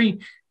country.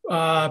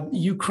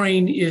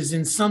 Ukraine is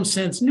in some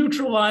sense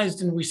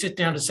neutralized, and we sit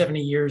down to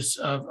 70 years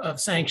of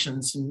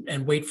sanctions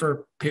and wait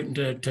for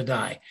Putin to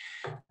die.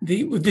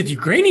 What the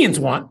Ukrainians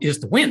want is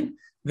to win.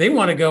 They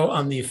want to go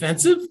on the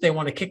offensive. They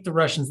want to kick the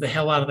Russians the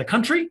hell out of the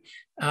country.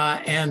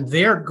 And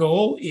their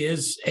goal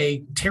is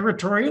a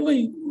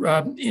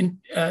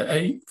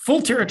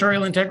full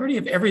territorial integrity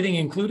of everything,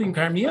 including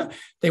Crimea.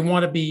 They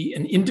want to be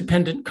an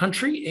independent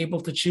country,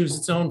 able to choose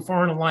its own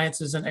foreign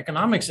alliances and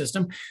economic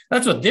system.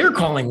 That's what they're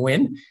calling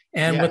win.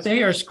 And What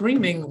they are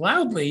screaming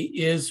loudly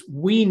is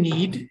we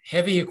need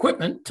heavy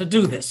equipment to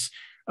do this,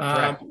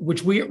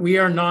 which we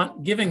are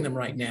not giving them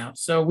right now.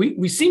 So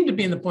we seem to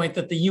be in the point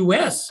that the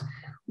U.S.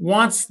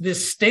 wants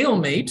this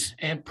stalemate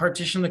and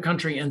partition the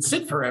country and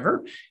sit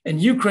forever, and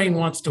Ukraine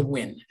wants to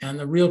win. And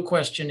the real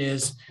question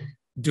is,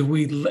 do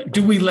we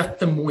let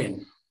them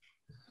win?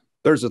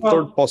 There's a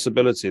third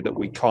possibility that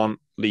we can't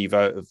leave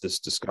out of this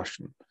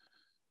discussion,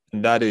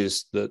 and that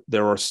is that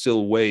there are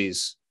still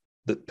ways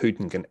that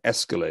Putin can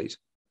escalate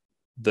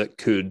that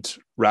could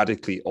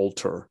radically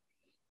alter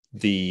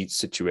the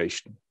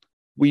situation.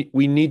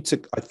 We need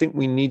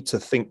to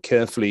think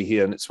carefully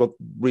here, and it's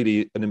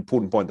really an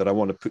important point that I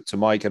want to put to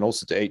Mike and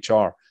also to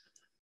HR.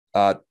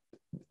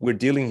 We're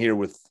dealing here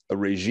with a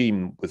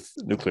regime with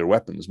nuclear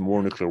weapons,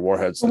 more nuclear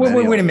warheads.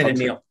 Wait a minute,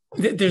 Neil.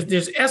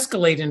 There's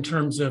escalate in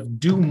terms of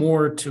do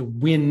more to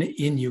win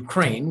in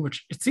Ukraine,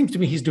 which it seems to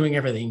me he's doing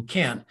everything he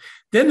can.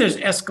 Then there's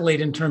escalate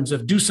in terms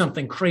of do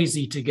something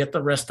crazy to get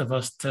the rest of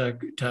us to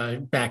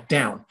back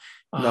down.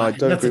 No, I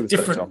don't agree with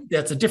that, John.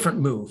 That's a different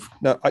move.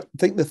 No, I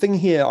think the thing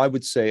here I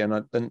would say,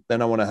 and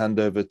then I want to hand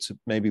over to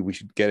maybe we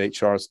should get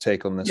HR's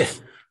take on this. Yeah.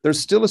 There's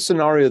still a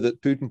scenario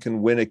that Putin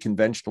can win a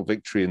conventional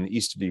victory in the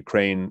east of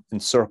Ukraine,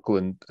 encircle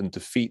and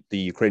defeat the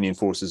Ukrainian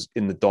forces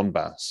in the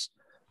Donbass.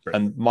 Right.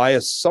 And my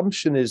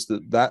assumption is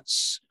that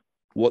that's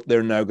what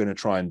they're now going to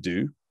try and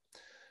do.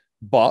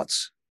 But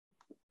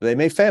they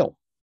may fail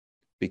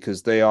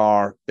because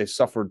they've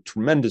suffered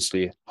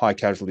tremendously high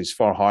casualties,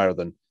 far higher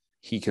than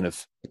he can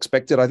have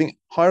expected. I think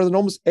higher than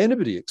almost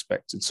anybody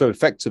expected. So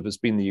effective has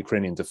been the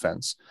Ukrainian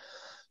defense.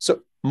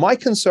 So my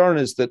concern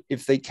is that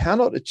if they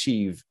cannot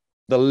achieve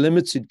the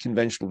limited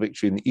conventional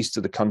victory in the east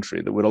of the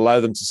country that would allow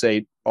them to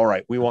say, all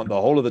right, we want the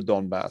whole of the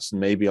Donbass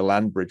and maybe a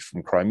land bridge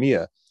from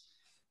Crimea,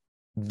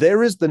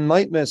 there is the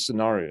nightmare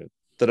scenario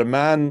that a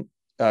man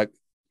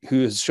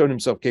who has shown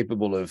himself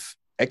capable of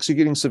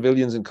executing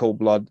civilians in cold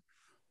blood,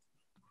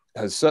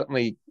 has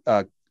certainly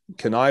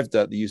connived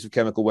at the use of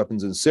chemical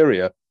weapons in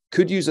Syria,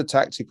 could use a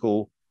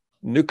tactical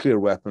nuclear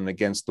weapon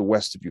against the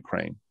west of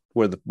Ukraine,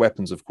 where the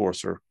weapons, of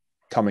course, are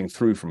coming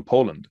through from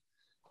Poland.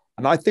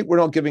 And I think we're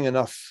not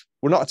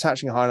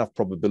attaching a high enough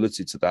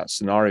probability to that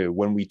scenario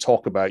when we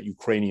talk about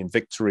Ukrainian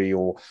victory,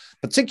 or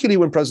particularly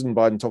when President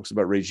Biden talks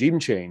about regime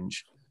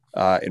change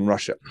in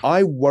Russia.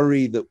 I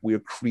worry that we're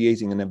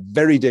creating a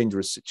very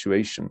dangerous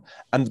situation.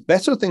 And the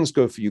better things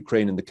go for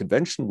Ukraine in the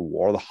conventional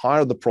war, the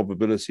higher the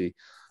probability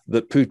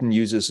that Putin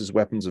uses as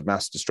weapons of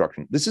mass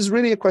destruction. This is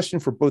really a question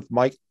for both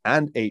Mike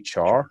and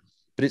HR,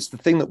 but it's the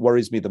thing that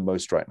worries me the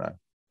most right now.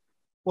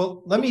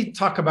 Well, let me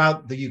talk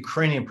about the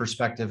Ukrainian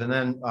perspective, and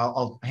then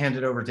I'll hand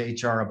it over to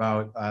HR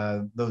about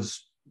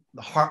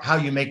how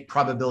you make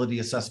probability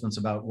assessments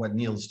about what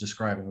Neil's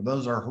describing.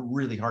 Those are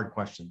really hard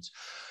questions.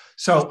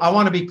 So I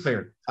want to be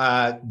clear.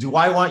 Do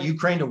I want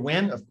Ukraine to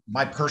win?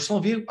 My personal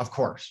view, of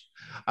course.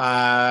 Do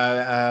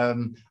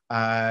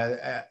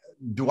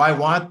I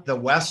want the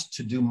West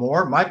to do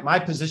more? My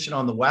position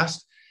on the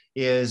West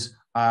is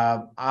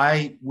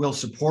I will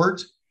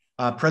support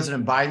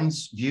President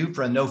Biden's view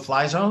for a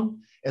no-fly zone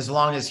as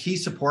long as he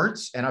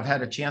supports, and I've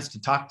had a chance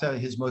to talk to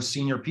his most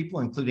senior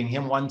people, including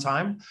him one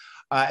time,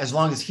 as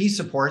long as he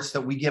supports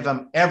that we give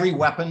him every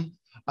weapon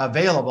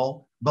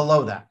available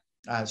below that.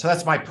 So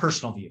that's my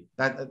personal view.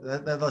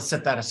 Let's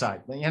set that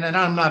aside. And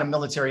I'm not a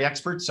military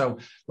expert, so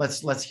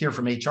let's hear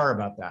from HR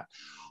about that.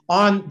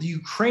 On the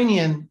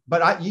Ukrainian,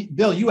 but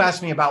Bill, you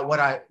asked me about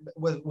what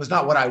was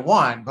not what I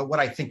want, but what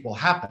I think will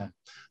happen.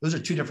 Those are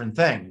two different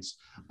things.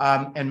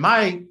 And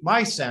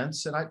my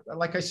sense, and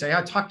like I say,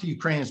 I talk to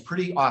Ukrainians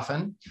pretty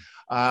often,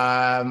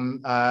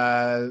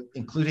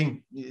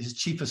 including his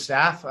chief of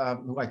staff,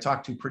 who I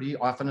talk to pretty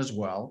often as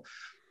well.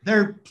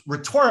 They're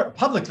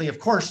publicly, of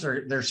course,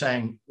 they're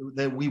saying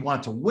that we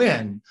want to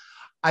win.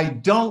 I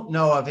don't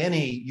know of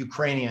any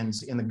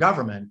Ukrainians in the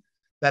government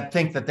that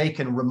think that they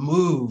can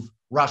remove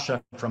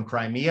Russia from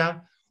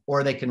Crimea,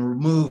 or they can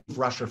remove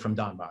Russia from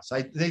Donbass.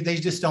 They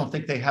just don't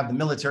think they have the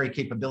military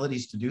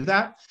capabilities to do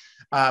that.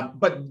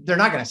 But they're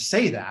not going to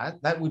say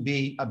that. That would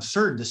be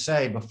absurd to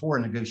say before a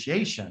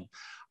negotiation.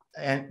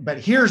 But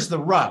here's the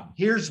rub.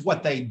 Here's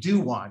what they do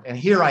want. And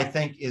here I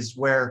think is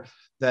where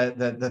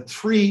the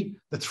three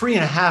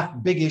and a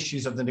half big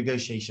issues of the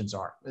negotiations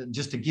are,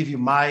 just to give you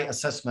my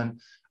assessment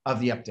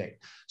of the update.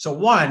 So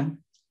one,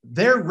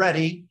 they're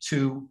ready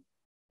to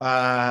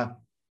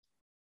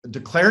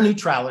declare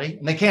neutrality,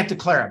 and they can't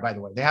declare it, by the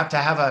way. They have to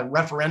have a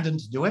referendum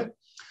to do it.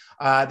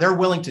 They're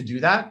willing to do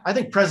that. I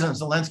think President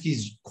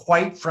Zelensky's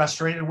quite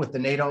frustrated with the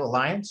NATO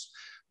alliance.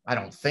 I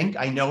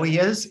know he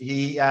is.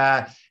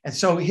 And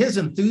so his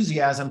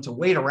enthusiasm to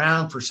wait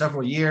around for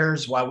several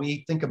years while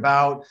we think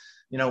about,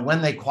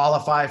 when they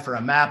qualify for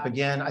a map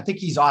again, I think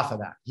he's off of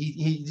that.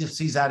 He just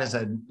sees that as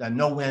a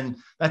no-win.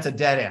 That's a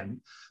dead end.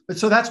 But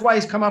so that's why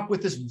he's come up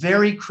with this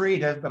very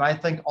creative, but I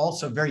think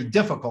also very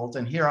difficult.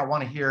 And here I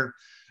want to hear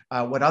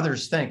what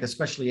others think,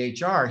 especially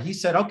HR. He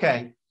said,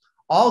 okay,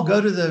 I'll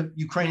go to the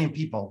Ukrainian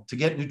people to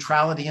get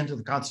neutrality into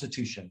the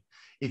Constitution.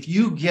 If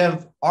you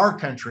give our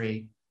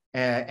country,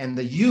 and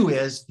the U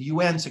is the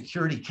UN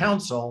Security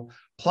Council,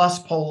 plus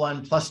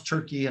Poland, plus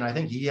Turkey, and I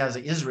think he has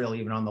Israel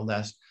even on the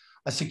list,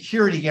 a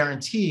security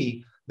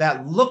guarantee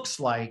that looks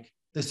like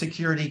the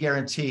security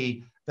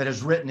guarantee that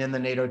is written in the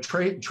NATO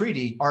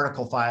treaty,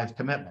 Article 5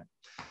 commitment.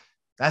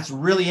 That's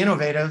really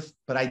innovative,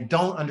 but I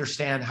don't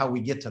understand how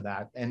we get to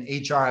that. And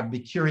HR, I'd be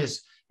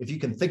curious if you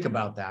can think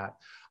about that.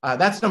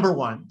 That's number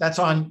one. That's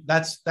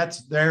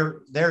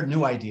their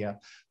new idea.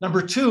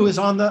 Number two is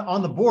on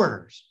the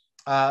borders.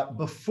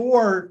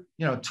 Before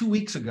 2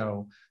 weeks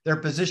ago, their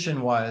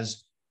position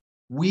was,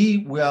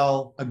 we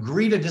will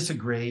agree to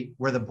disagree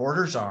where the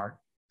borders are,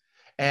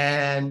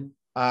 and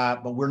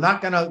but we're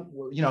not going to.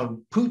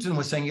 Putin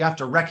was saying you have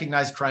to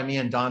recognize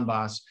Crimea and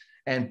Donbass,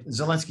 and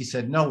Zelensky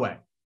said no way.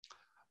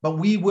 But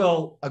we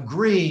will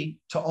agree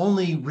to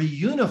only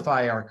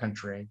reunify our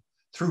country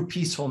through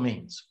peaceful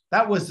means.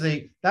 That was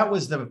the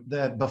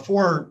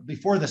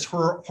before this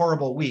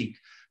horrible week,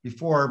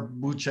 before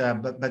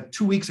Bucha, but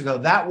 2 weeks ago,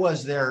 that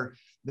was their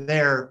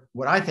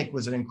what I think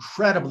was an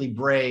incredibly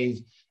brave,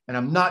 and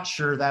I'm not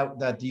sure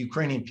that the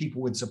Ukrainian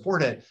people would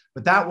support it,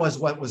 but that was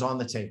what was on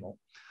the table.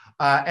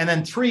 And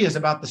then 3 is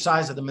about the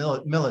size of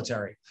the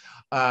military,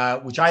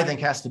 which I think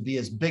has to be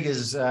as big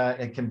as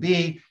it can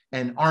be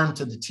and armed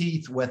to the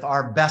teeth with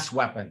our best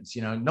weapons.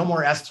 No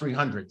more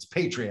S-300s,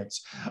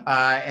 Patriots.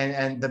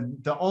 And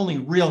the only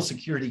real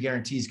security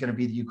guarantee is going to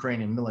be the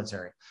Ukrainian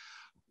military.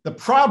 The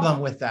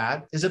problem with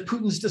that is that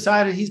Putin's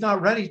decided he's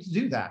not ready to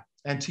do that.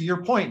 And to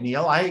your point,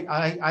 Neil,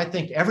 I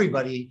think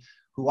everybody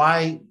who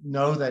I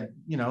know that,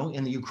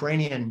 in the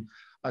Ukrainian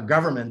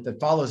government that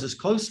follows us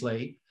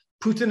closely,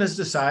 Putin has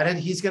decided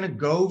he's going to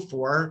go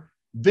for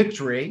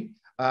victory.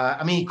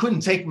 He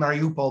couldn't take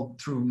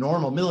Mariupol through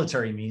normal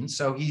military means.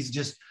 So he's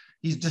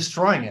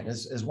destroying it.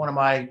 As one of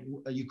my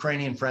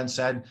Ukrainian friends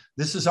said,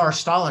 this is our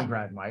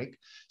Stalingrad, Mike.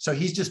 So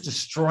he's just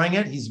destroying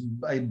it. He's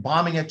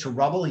bombing it to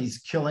rubble. He's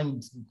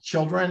killing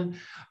children.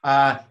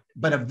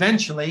 But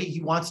eventually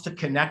he wants to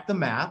connect the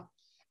map.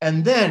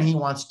 And then he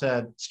wants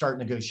to start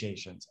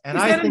negotiations. And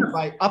I think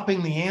by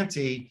upping the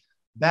ante,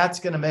 that's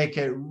going to make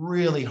it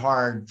really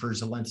hard for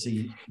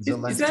Zelensky.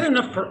 Is that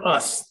enough for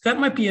us? That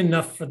might be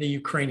enough for the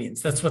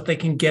Ukrainians. That's what they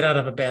can get out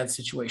of a bad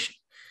situation.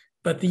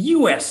 But the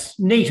US,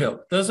 NATO,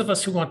 those of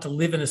us who want to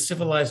live in a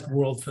civilized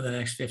world for the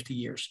next 50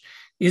 years,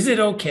 is it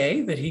okay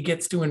that he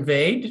gets to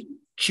invade,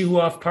 chew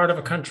off part of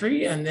a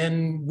country, and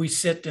then we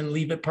sit and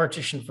leave it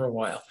partitioned for a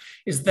while?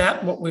 Is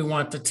that what we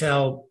want to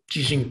tell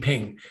Xi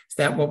Jinping? Is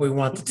that what we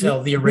want to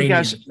tell the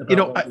Iranians?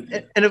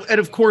 And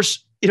of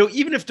course,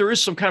 even if there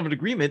is some kind of an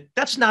agreement,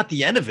 that's not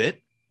the end of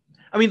it.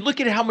 Look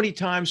at how many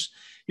times,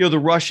 the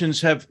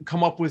Russians have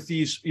come up with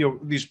these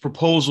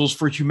proposals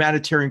for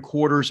humanitarian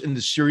quarters in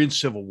the Syrian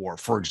civil war,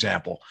 for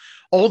example.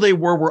 All they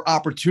were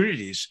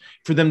opportunities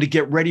for them to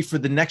get ready for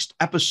the next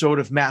episode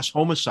of mass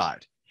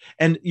homicide.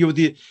 And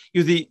the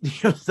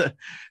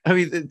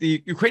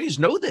Ukrainians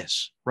know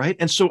this, right?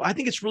 And so I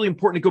think it's really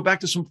important to go back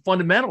to some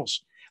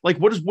fundamentals. Like,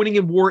 what does winning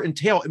in war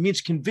entail? It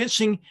means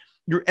convincing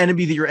your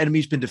enemy that your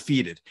enemy's been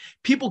defeated.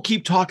 People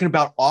keep talking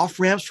about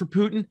off-ramps for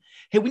Putin.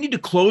 Hey, we need to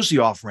close the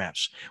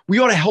off-ramps. We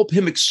ought to help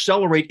him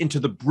accelerate into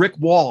the brick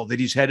wall that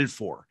he's headed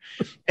for.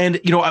 And,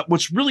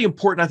 what's really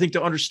important, I think,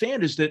 to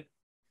understand is that,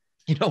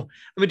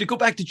 to go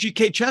back to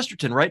G.K.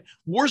 Chesterton, right?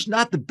 War's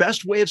not the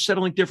best way of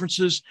settling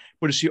differences,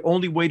 but it's the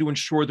only way to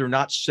ensure they're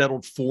not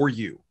settled for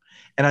you.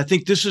 And I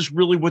think this is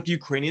really what the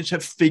Ukrainians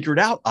have figured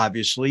out,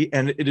 obviously,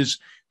 and it is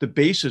the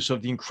basis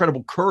of the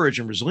incredible courage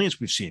and resilience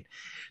we've seen.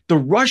 The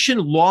Russian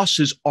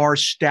losses are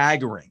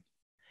staggering.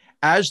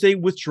 As they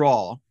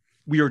withdraw,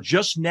 we are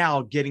just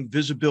now getting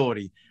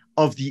visibility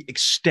of the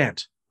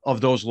extent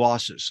of those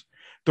losses.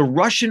 The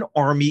Russian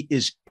army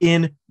is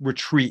in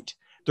retreat.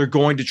 They're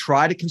going to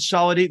try to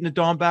consolidate in the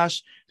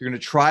Donbass. They're going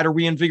to try to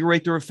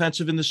reinvigorate their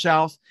offensive in the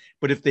south.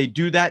 But if they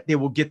do that, they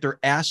will get their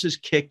asses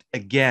kicked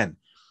again.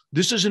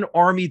 This is an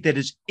army that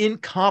is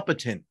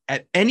incompetent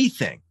at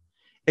anything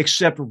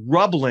except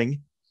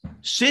rubbling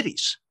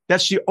cities.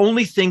 That's the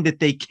only thing that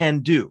they can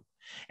do.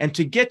 And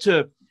to get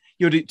to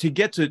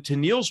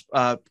Neil's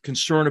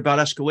concern about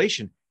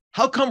escalation,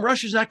 how come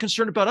Russia's not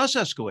concerned about us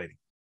escalating?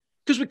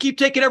 Because we keep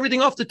taking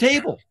everything off the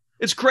table.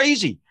 It's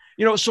crazy.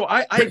 So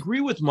I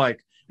agree with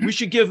Mike. We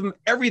should give them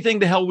everything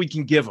the hell we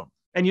can give them.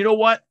 And you know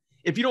what?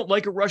 If you don't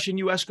like a Russian,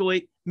 you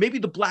escalate, maybe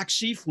the Black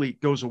Sea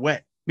fleet goes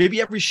away.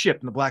 Maybe every ship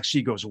in the Black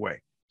Sea goes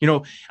away.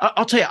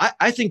 I'll tell you,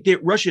 I think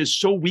that Russia is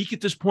so weak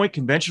at this point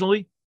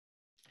conventionally.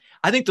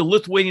 I think the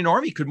Lithuanian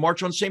army could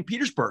march on St.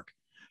 Petersburg.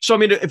 So,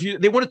 if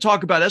they want to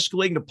talk about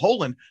escalating to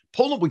Poland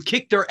would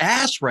kick their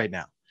ass right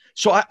now.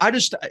 So I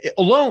just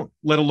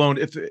let alone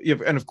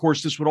if, and of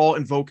course, this would all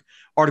invoke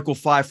Article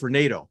 5 for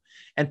NATO.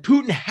 And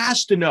Putin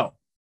has to know.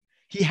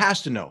 He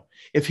has to know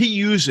if he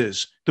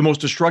uses the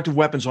most destructive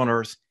weapons on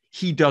earth,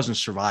 he doesn't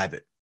survive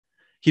it.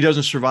 He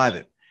doesn't survive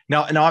it.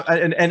 Now, and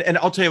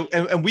I'll tell you,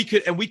 and we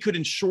could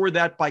ensure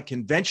that by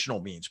conventional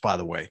means, by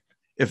the way,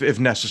 if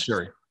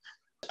necessary.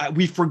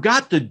 We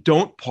forgot the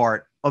don't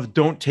part of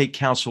don't take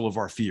counsel of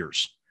our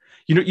fears.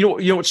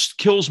 What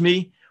kills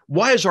me?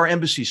 Why is our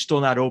embassy still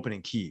not open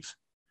in Kyiv?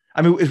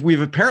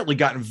 We've apparently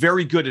gotten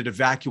very good at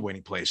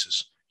evacuating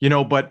places.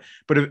 But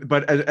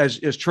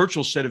as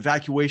Churchill said,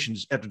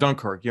 evacuations after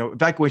Dunkirk,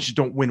 evacuations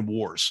don't win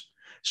wars.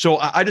 So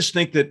I just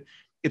think that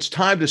it's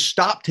time to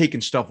stop taking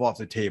stuff off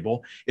the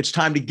table. It's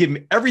time to give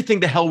him everything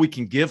the hell we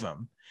can give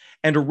him,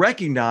 and to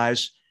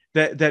recognize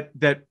that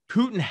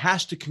Putin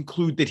has to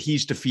conclude that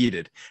he's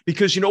defeated.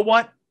 Because you know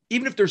what?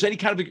 Even if there's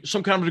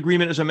some kind of an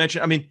agreement, as I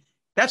mentioned,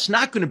 that's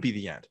not going to be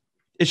the end.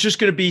 It's just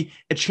going to be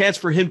a chance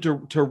for him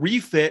to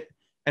refit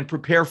and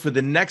prepare for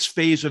the next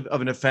phase of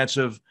an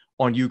offensive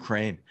on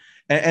Ukraine.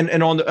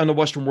 And on the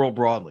Western world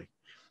broadly.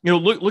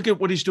 Look at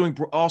what he's doing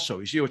also.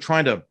 He's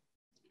trying to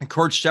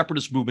encourage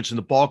separatist movements in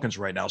the Balkans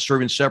right now,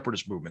 Serbian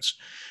separatist movements.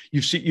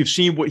 You've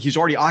seen what he's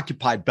already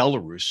occupied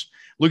Belarus.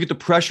 Look at the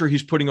pressure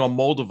he's putting on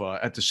Moldova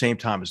at the same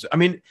time as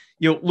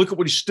look at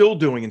what he's still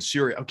doing in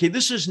Syria. Okay,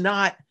 this is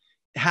not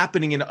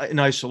happening in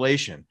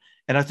isolation.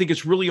 And I think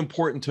it's really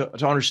important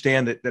to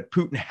understand that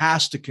Putin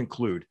has to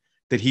conclude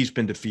that he's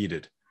been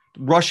defeated.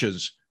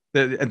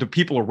 And the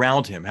people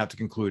around him have to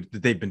conclude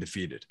that they've been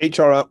defeated.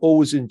 HR, I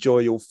always enjoy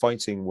your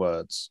fighting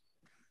words.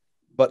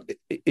 But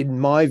in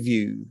my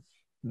view,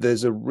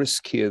 there's a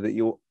risk here that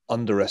you're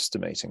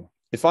underestimating.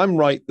 If I'm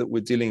right that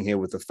we're dealing here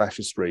with a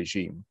fascist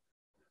regime,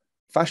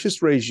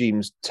 fascist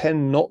regimes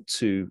tend not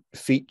to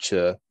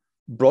feature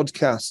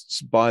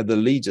broadcasts by the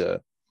leader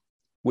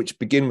which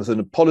begin with an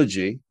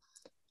apology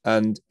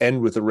and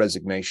end with a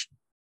resignation.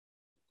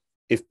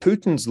 If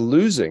Putin's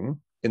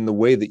losing in the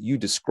way that you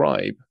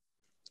describe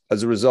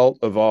as a result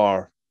of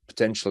our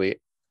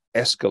potentially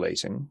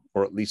escalating,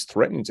 or at least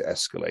threatening to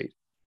escalate,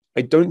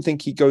 I don't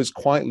think he goes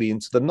quietly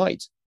into the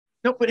night.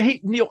 No, but hey,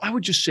 Neil, I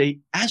would just say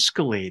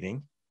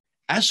escalating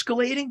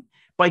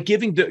by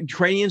giving the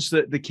Ukrainians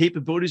the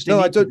capabilities they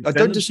need. I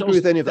don't disagree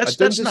with any of that.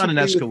 That's not an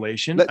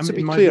escalation. Let's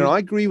be clear. I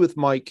agree with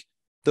Mike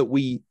that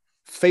we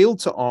failed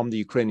to arm the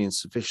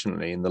Ukrainians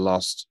sufficiently in the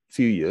last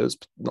few years,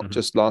 not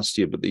just last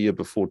year, but the year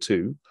before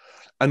too.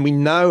 And we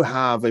now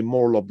have a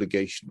moral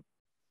obligation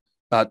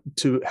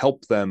to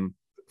help them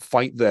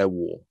fight their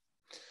war.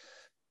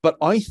 But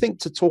I think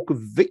to talk of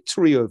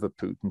victory over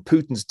Putin,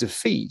 Putin's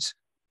defeat,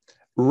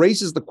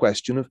 raises the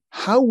question of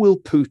how will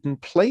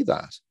Putin play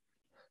that?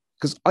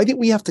 Because I think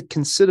we have to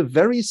consider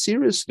very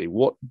seriously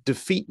what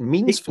defeat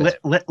means for him.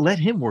 Let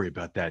him worry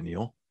about that,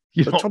 Neil.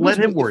 Let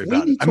him worry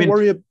about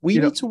it. We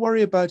need to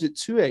worry about it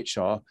too,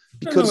 HR,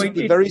 because of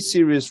the very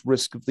serious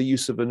risk of the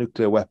use of a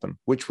nuclear weapon,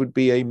 which would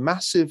be a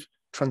massive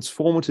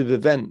transformative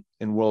event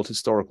in world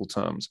historical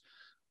terms,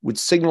 would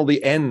signal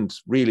the end,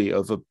 really,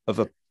 of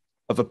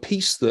a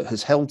peace that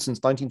has held since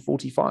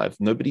 1945.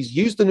 Nobody's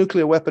used the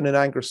nuclear weapon in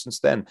anger since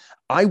then.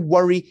 I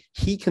worry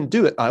he can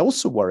do it. I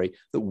also worry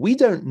that we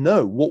don't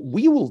know what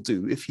we will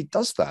do if he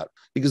does that,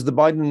 because the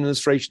Biden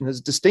administration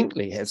has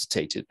distinctly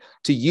hesitated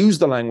to use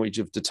the language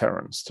of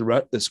deterrence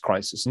throughout this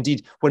crisis.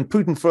 Indeed, when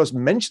Putin first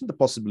mentioned the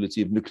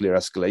possibility of nuclear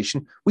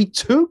escalation, we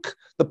took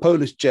the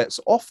Polish jets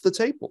off the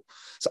table.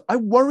 So I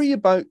worry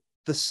about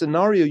the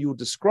scenario you're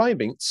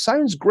describing. It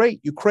sounds great.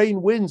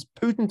 Ukraine wins,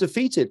 Putin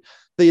defeated.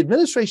 The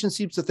administration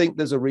seems to think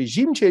there's a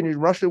regime change in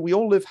Russia. We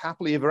all live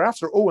happily ever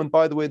after. Oh, and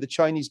by the way, the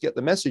Chinese get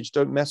the message,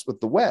 don't mess with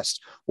the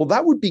West. Well,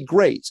 that would be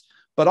great.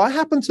 But I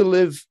happen to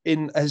live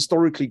in a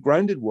historically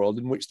grounded world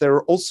in which there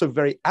are also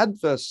very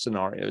adverse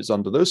scenarios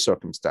under those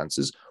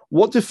circumstances.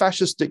 What do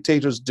fascist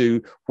dictators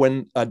do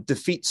when a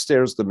defeat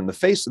stares them in the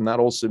face? And that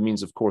also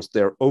means, of course,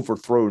 they're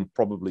overthrown,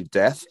 probably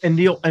death. And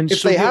Neil,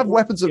 if they have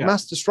weapons of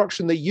mass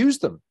destruction, they use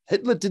them.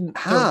 Hitler didn't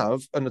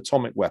have an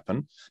atomic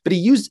weapon, but he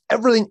used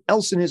everything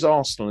else in his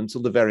arsenal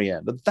until the very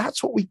end. And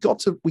that's what we got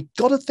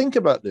to think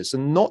about this,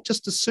 and not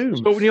just assume.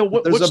 So Neil,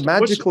 there's a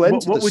magical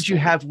end. What would you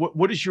have?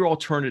 What is your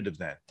alternative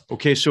then?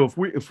 Okay, so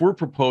if we're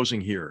proposing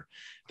here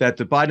that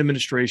the Biden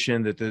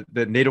administration, that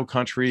the NATO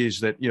countries,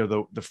 that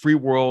the free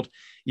world,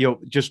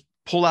 just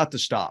pull out the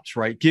stops,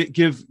 right?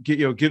 Give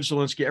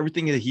Zelensky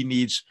everything that he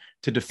needs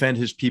to defend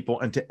his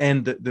people and to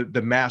end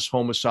the mass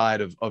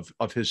homicide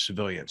of his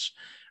civilians.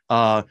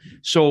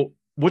 So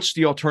what's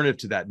the alternative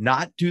to that?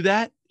 Not do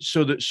that,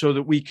 so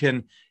that we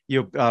can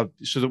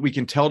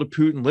tell to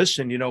Putin,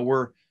 listen,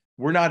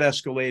 we're not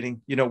escalating.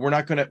 We're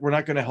not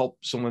gonna help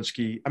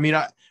Zelensky. I mean,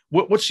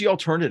 what's the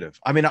alternative?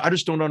 I mean, I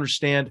just don't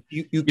understand.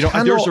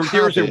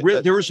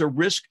 There is a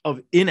risk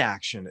of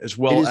inaction as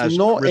well as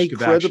not risk a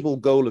of credible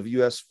action. goal of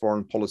U.S.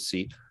 foreign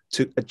policy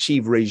to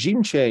achieve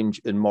regime change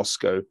in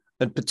Moscow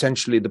and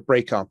potentially the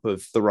breakup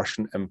of the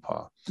Russian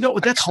Empire. No,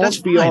 that's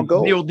be fine. our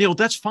goal. Neil,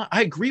 that's fine.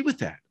 I agree with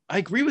that.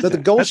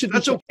 The goal should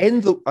be to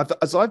end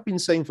as I've been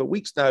saying for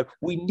weeks now,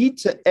 we need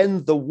to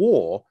end the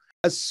war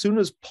as soon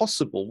as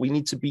possible. We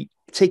need to be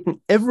taking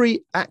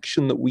every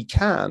action that we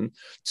can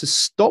to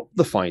stop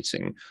the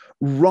fighting,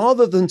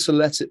 rather than to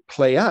let it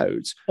play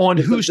out. On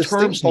whose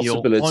terms,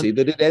 possibility Neil?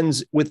 That it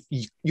ends with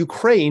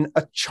Ukraine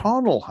a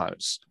charnel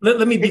house.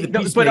 Let me be the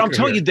peacemaker. But I'm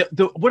telling you,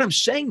 what I'm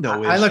saying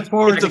though is, I look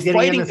forward to if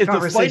getting in this the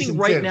conversation fighting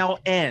right too. now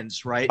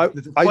ends, right? I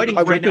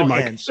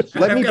ends.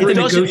 Let me It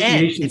doesn't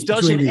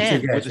between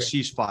end you with a guys.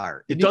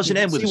 ceasefire. It doesn't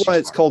end with a see why ceasefire.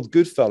 it's called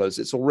GoodFellows.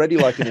 It's already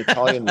like an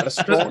Italian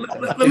restaurant.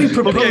 Let me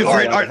propose. Okay, all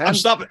right. I'm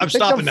stopping. I'm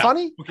stopping now.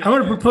 Funny? I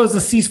want to propose a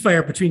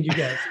ceasefire between you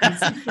guys. The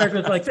ceasefire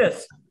goes like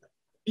this.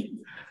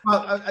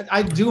 Well,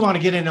 I do want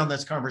to get in on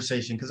this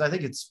conversation because I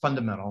think it's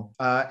fundamental.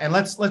 And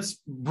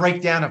let's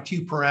break down a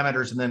few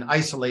parameters and then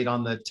isolate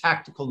on the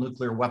tactical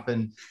nuclear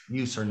weapon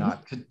use or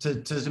not.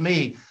 To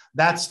me,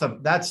 that's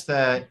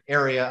the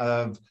area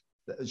of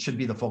should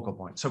be the focal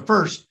point. So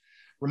first,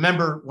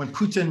 remember when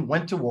Putin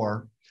went to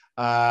war,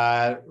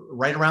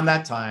 right around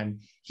that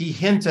time, he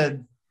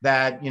hinted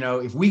that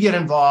if we get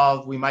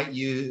involved, we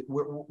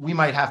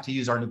might have to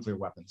use our nuclear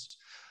weapons.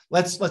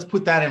 Let's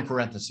put that in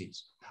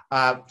parentheses.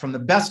 From the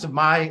best of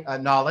my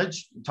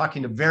knowledge,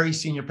 talking to very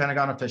senior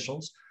Pentagon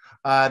officials,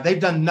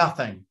 they've done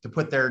nothing to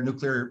put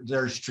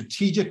their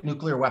strategic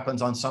nuclear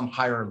weapons on some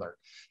higher alert.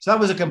 So that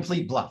was a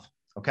complete bluff.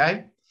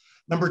 Okay.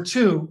 Number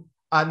two,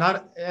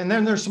 and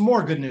then there's some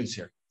more good news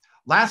here.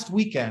 Last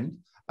weekend,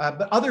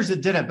 but others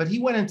that didn't, but he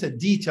went into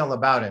detail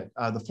about it.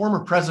 The former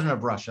president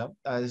of Russia,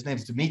 his name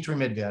is Dmitry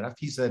Medvedev.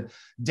 He's the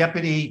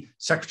deputy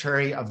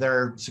secretary of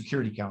their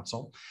Security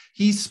Council.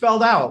 He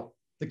spelled out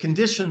the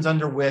conditions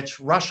under which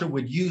Russia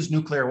would use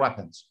nuclear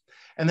weapons.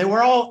 And they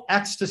were all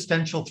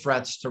existential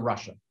threats to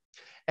Russia.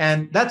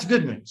 And that's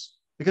good news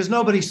because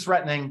nobody's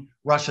threatening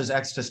Russia's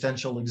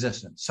existential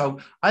existence. So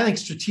I think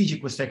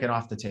strategic was taken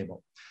off the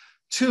table.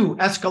 2,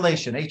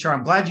 escalation. HR,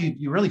 I'm glad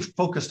you really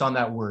focused on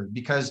that word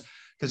because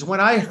when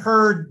I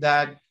heard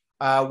that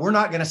we're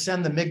not going to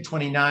send the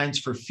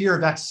MiG-29s for fear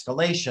of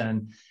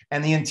escalation,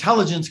 and the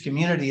intelligence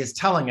community is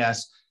telling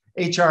us,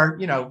 HR,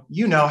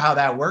 you know how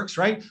that works,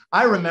 right?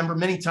 I remember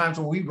many times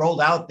when we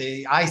rolled out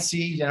the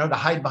IC, to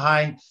hide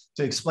behind,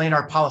 to explain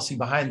our policy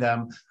behind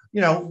them.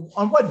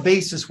 On what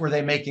basis were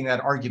they making that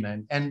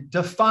argument? And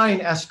define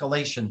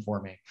escalation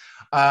for me.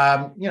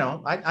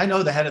 I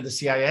know the head of the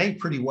CIA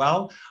pretty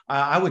well.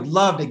 I would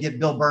love to get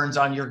Bill Burns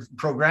on your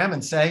program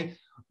and say,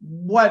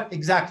 what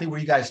exactly were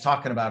you guys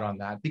talking about on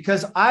that?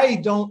 Because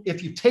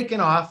if you've taken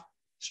off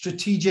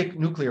strategic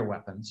nuclear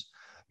weapons,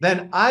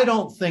 then I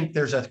don't think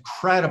there's a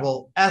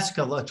credible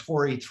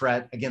escalatory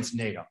threat against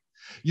NATO.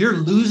 You're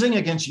losing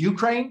against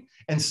Ukraine,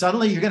 and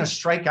suddenly you're going to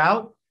strike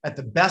out at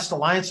the best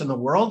alliance in the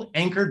world,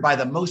 anchored by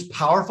the most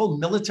powerful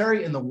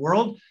military in the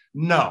world?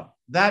 No,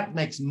 that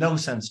makes no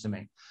sense to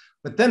me.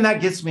 But then that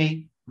gets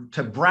me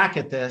to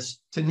bracket this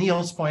to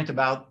Neil's point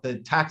about the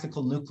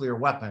tactical nuclear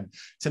weapon.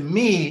 To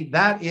me,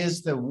 that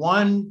is the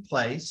one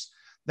place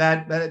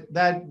that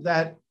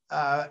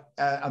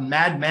a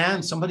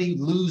madman, somebody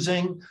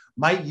losing,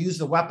 might use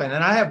the weapon.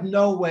 And I have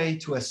no way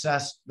to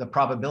assess the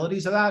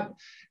probabilities of that.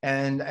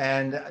 And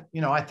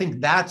I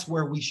think that's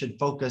where we should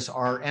focus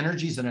our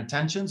energies and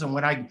attentions. And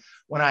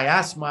when I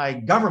ask my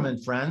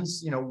government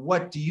friends,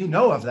 what do you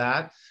know of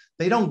that?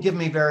 They don't give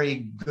me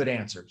very good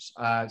answers.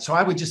 So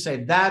I would just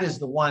say that is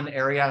the one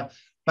area.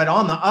 But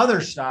on the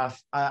other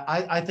stuff,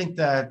 I think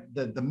the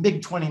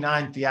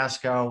MiG-29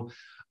 fiasco,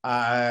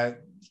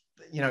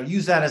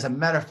 use that as a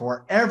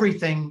metaphor.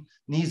 Everything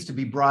needs to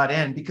be brought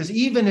in, because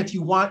even if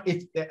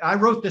I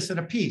wrote this in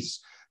a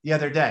piece the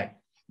other day,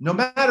 no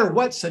matter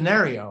what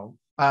scenario,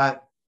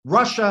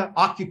 Russia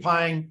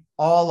occupying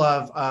all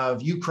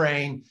of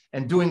Ukraine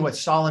and doing what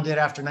Stalin did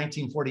after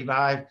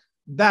 1945,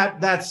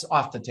 that's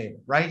off the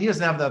table, right? He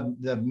doesn't have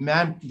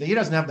he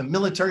doesn't have the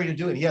military to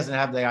do it. He doesn't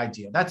have the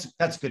idea.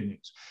 That's good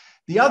news.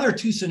 The other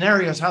 2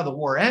 scenarios, how the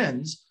war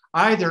ends,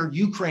 either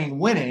Ukraine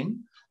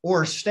winning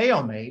or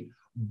stalemate,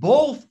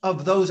 both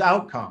of those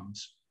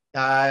outcomes,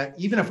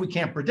 even if we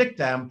can't predict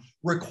them,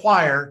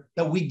 require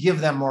that we give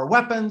them more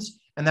weapons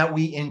and that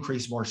we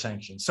increase more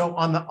sanctions. So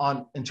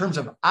in terms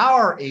of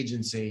our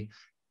agency,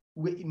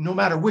 no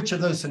matter which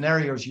of those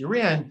scenarios you're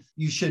in,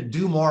 you should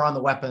do more on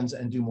the weapons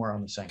and do more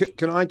on the sanctions.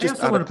 Can I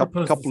just add a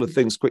couple of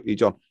things quickly,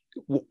 John?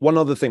 One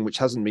other thing which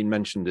hasn't been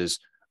mentioned is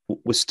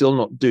we're still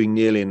not doing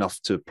nearly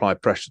enough to apply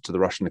pressure to the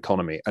Russian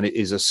economy. And it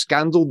is a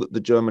scandal that the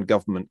German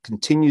government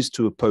continues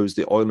to oppose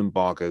the oil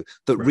embargo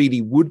that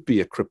really would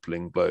be a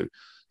crippling blow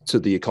to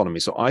the economy.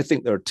 So I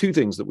think there are 2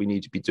 things that we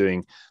need to be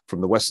doing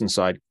from the Western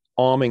side: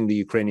 arming the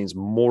Ukrainians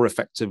more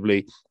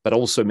effectively, but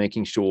also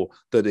making sure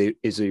that it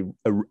is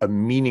a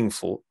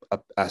meaningful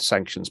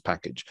sanctions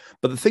package.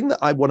 But the thing that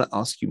I want to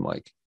ask you,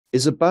 Mike,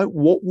 is about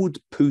what would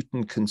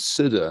Putin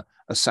consider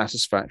a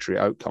satisfactory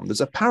outcome.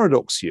 There's a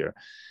paradox here.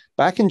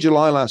 Back in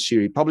July last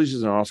year, he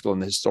publishes an article on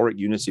the historic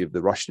unity of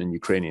the Russian and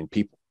Ukrainian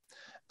people.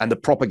 And the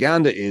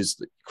propaganda is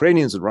that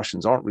Ukrainians and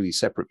Russians aren't really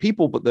separate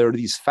people, but there are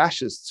these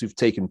fascists who've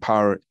taken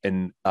power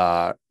in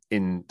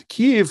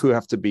Kyiv who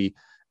have to be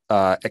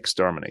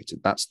exterminated.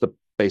 That's the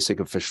basic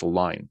official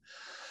line.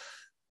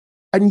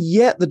 And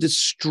yet the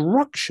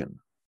destruction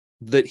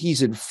that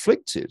he's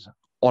inflicted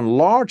on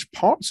large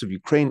parts of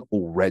Ukraine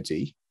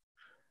already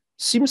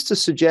seems to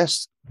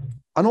suggest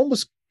an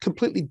almost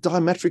completely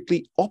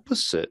diametrically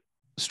opposite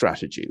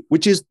strategy,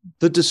 which is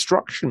the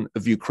destruction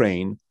of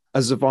Ukraine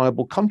as a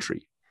viable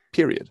country,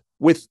 period,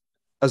 with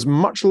as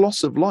much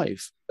loss of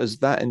life as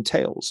that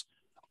entails.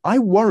 I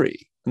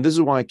worry, and this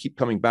is why I keep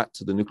coming back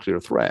to the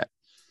nuclear threat,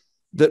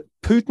 that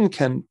Putin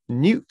can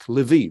nuke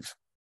Lviv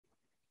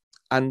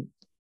and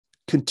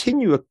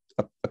continue a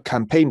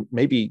campaign,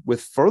 maybe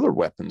with further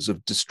weapons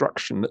of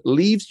destruction, that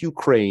leaves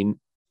Ukraine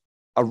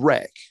a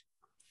wreck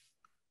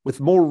with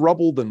more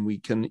rubble than we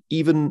can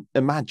even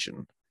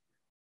imagine.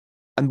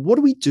 And what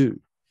do we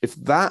do if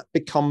that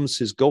becomes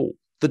his goal?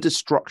 The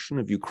destruction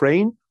of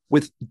Ukraine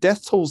with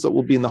death tolls that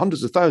will be in the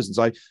hundreds of thousands.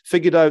 I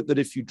figured out that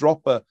if you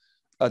drop a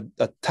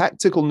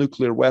tactical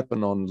nuclear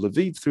weapon on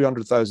Lviv,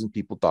 300,000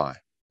 people die,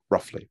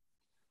 roughly.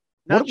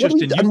 Not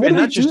just in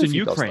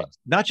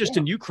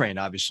Ukraine,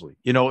 obviously.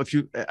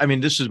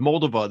 This is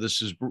Moldova,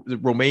 this is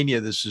Romania,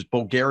 this is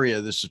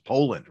Bulgaria, this is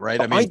Poland, right?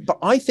 But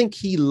I think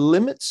he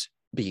limits,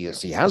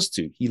 because he has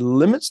to, he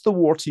limits the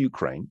war to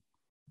Ukraine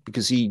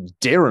because he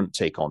daren't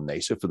take on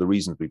NATO for the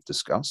reasons we've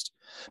discussed.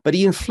 But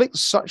he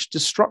inflicts such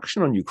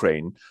destruction on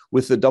Ukraine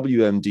with the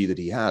WMD that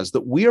he has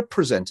that we are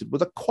presented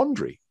with a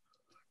quandary.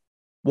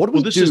 What do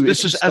we do?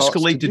 This is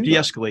escalate to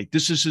de-escalate.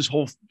 This is his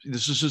whole.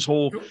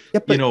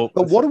 Yeah,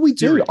 but what do we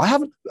do? Theory. I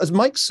haven't, as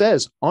Mike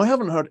says, I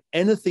haven't heard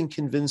anything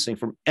convincing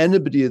from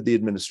anybody in the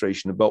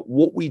administration about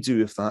what we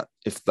do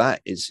if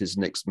that is his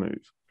next move.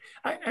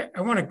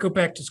 I want to go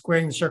back to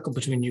squaring the circle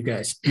between you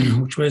guys,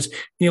 which was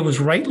Neil was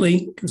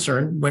rightly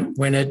concerned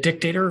when a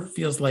dictator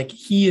feels like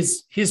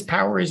his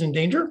power is in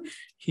danger,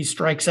 he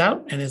strikes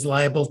out and is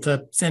liable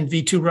to send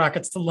V2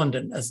 rockets to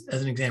London, as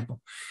an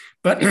example.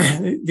 But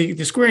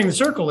the squaring the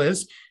circle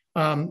is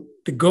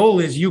the goal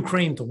is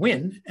Ukraine to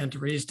win and to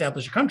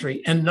reestablish a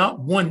country, and not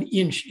 1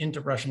 inch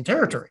into Russian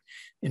territory.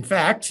 In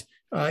fact,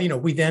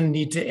 we then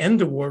need to end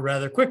the war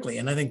rather quickly.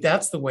 And I think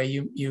that's the way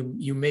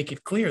you make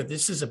it clear.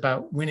 This is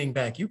about winning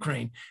back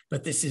Ukraine,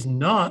 but this is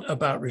not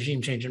about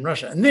regime change in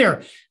Russia. And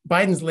there,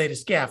 Biden's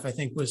latest gaffe, I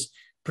think, was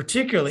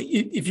particularly,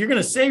 if you're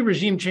going to say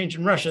regime change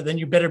in Russia, then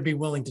you better be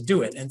willing to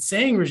do it. And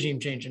saying regime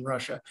change in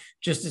Russia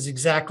just is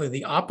exactly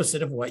the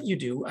opposite of what you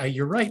do.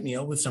 You're right,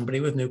 Neil, with somebody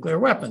with nuclear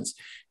weapons.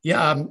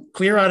 Yeah,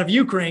 clear out of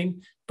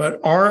Ukraine, but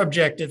our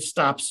objective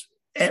stops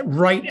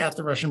right at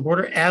the Russian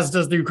border, as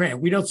does the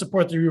Ukraine. We don't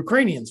support the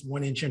Ukrainians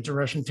 1 inch into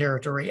Russian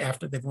territory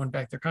after they've won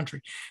back their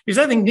country. Because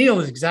I think Neil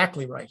is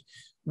exactly right.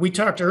 We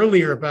talked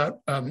earlier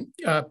about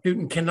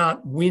Putin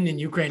cannot win in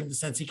Ukraine in the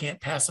sense he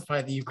can't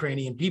pacify the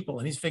Ukrainian people,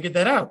 and he's figured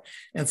that out.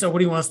 And so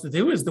what he wants to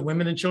do is the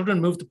women and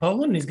children move to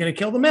Poland, and he's going to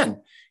kill the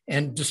men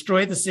and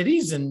destroy the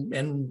cities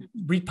and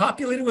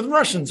repopulate it with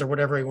Russians or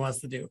whatever he wants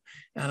to do.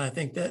 And I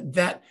think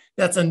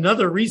that's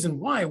another reason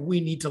why we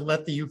need to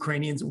let the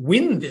Ukrainians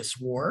win this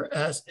war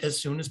as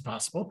soon as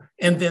possible,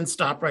 and then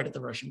stop right at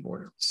the Russian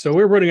border. So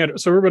we're running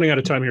out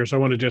of time here. So I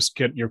want to just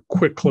get your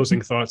quick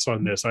closing thoughts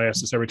on this. I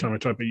ask this every time I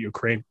talk about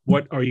Ukraine.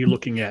 What are you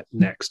looking at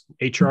next?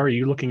 HR, are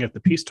you looking at the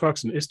peace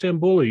talks in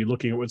Istanbul? Are you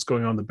looking at what's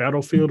going on the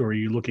battlefield, or are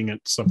you looking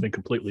at something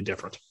completely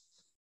different?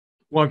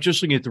 Well, I'm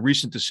just looking at the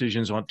recent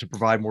decisions to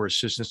provide more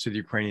assistance to the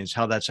Ukrainians,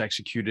 how that's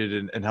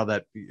executed, and how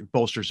that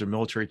bolsters their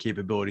military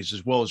capabilities,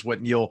 as well as what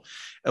Neil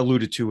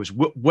alluded to is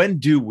when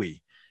do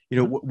we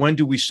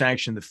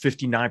sanction the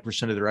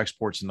 59% of their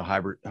exports in the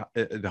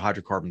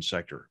hydrocarbon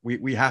sector?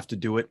 We have to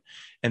do it,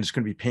 and it's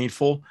going to be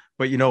painful.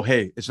 But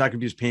hey, it's not going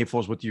to be as painful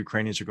as what the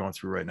Ukrainians are going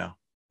through right now.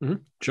 Mm-hmm.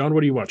 John,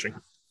 what are you watching?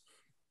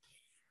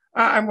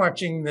 I'm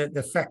watching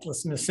the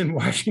fecklessness in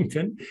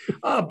Washington,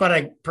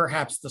 but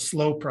perhaps the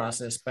slow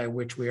process by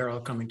which we are all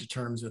coming to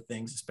terms with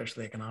things,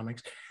 especially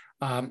economics.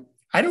 I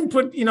don't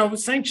put,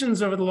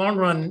 sanctions over the long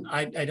run,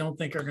 I don't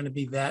think are going to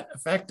be that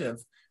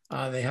effective.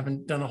 They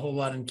haven't done a whole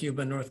lot in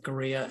Cuba, North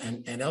Korea,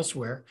 and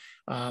elsewhere.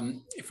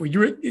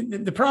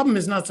 The problem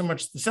is not so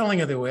much the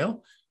selling of the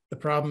oil. The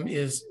problem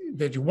is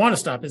that you want to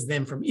stop is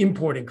them from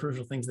importing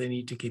crucial things they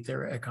need to keep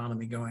their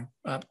economy going.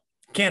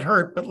 Can't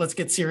hurt, but let's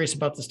get serious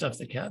about the stuff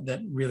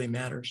that really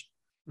matters.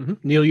 Mm-hmm.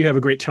 Neil, you have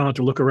a great talent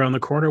to look around the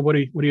corner. What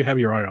do you have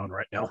your eye on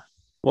right now?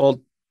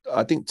 Well,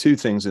 I think 2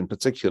 things in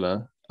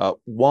particular.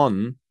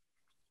 One,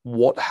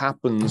 what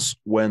happens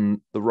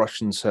when the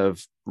Russians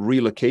have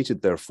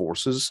relocated their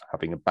forces,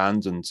 having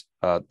abandoned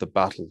the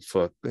battle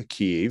for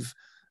Kyiv,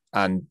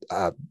 and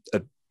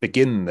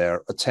begin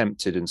their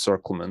attempted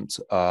encirclement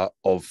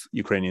of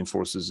Ukrainian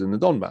forces in the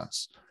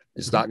Donbass?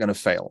 Is that going to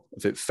fail?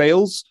 If it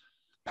fails,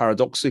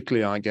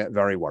 paradoxically, I get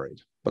very worried,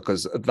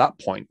 because at that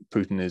point,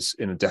 Putin is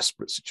in a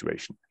desperate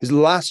situation. His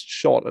last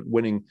shot at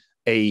winning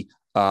an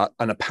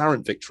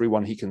apparent victory,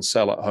 one he can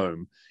sell at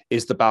home,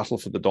 is the battle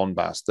for the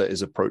Donbass that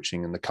is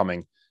approaching in the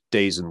coming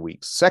days and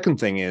weeks. Second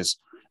thing is,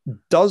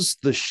 does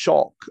the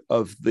shock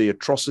of the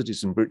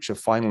atrocities in Bucha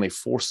finally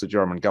force the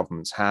German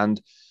government's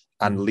hand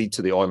and lead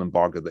to the oil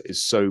embargo that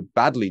is so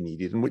badly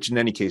needed, and which in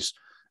any case,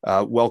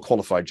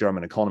 well-qualified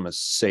German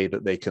economists say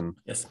that they can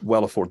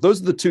well afford?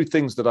 Those are the 2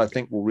 things that I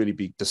think will really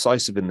be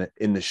decisive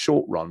in the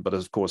short run. But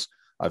of course,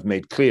 I've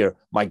made clear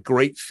my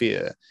great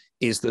fear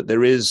is that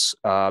there is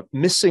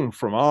missing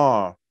from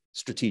our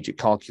strategic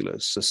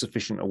calculus a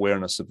sufficient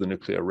awareness of the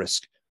nuclear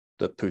risk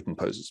that Putin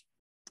poses.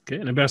 Okay,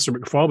 and Ambassador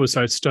McFaul,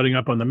 besides studying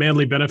up on the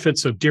manly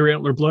benefits of deer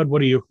antler blood,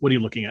 what are you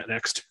looking at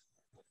next?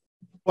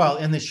 Well,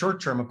 in the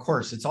short term, of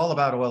course, it's all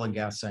about oil and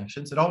gas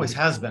sanctions. It always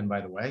has been,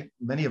 by the way.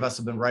 Many of us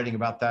have been writing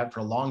about that for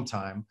a long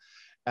time.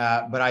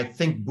 But I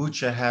think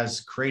Bucha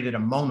has created a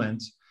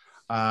moment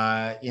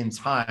in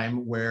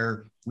time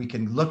where we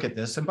can look at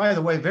this. And by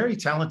the way, very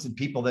talented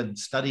people that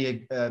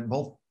study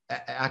both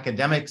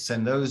academics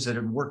and those that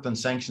have worked on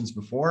sanctions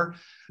before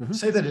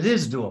say that it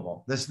is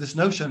doable. This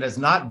notion that it's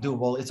not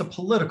doable, it's a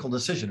political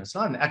decision. It's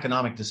not an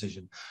economic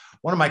decision.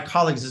 One of my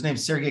colleagues, his name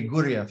is Sergei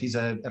Guriev. He's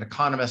an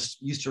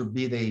economist, used to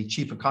be the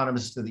chief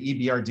economist of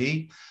the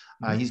EBRD.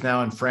 He's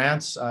now in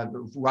France,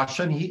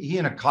 Russia. And he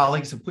and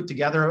colleagues have put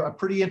together a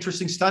pretty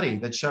interesting study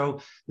that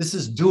show this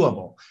is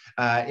doable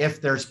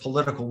if there's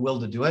political will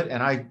to do it.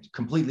 And I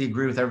completely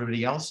agree with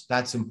everybody else.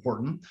 That's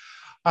important.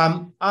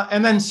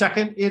 And then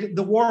second,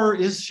 the war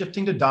is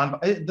shifting to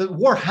Donbass. The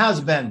war has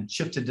been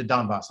shifted to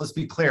Donbass. Let's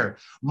be clear.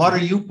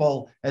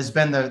 Mariupol has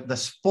been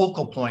the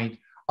focal point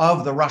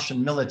of the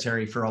Russian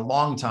military for a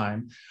long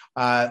time.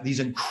 These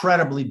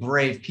incredibly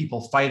brave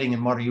people fighting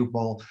in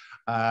Mariupol,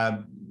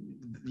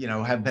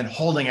 have been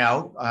holding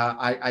out.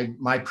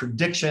 My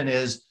prediction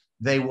is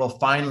they will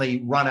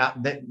finally run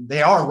out.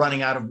 They are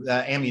running out of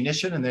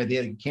ammunition, and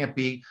they can't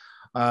be.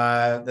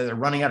 They're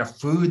running out of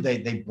food.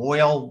 They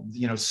boil,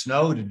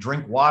 snow to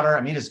drink water.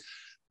 I mean,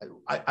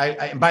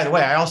 And by the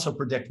way, I also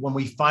predict when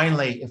we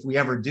finally, if we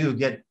ever do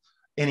get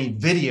any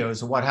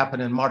videos of what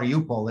happened in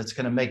Mariupol, it's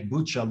going to make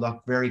Bucha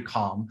look very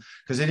calm,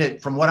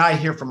 because from what I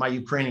hear from my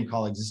Ukrainian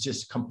colleagues, it's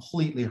just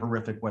completely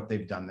horrific what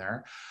they've done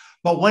there.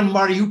 But when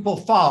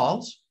Mariupol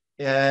falls,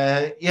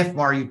 if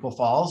Mariupol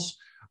falls,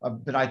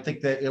 but I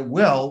think that it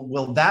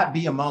will that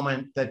be a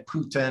moment that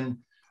Putin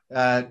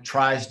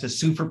tries to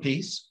sue for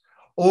peace,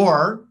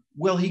 or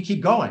will he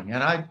keep going?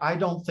 And I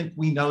don't think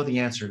we know the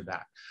answer to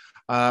that.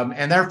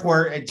 And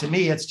therefore, to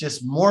me, it's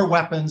just more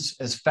weapons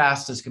as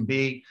fast as can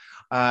be.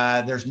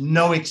 There's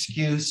no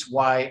excuse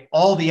why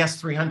all the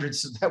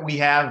S-300s that we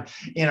have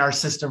in our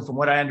system, from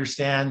what I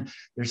understand,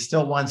 there's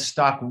still one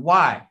stuck.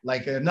 Why?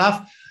 Like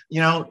enough,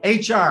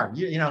 HR,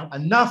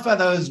 enough of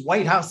those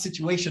White House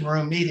Situation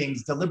Room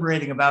meetings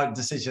deliberating about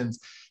decisions.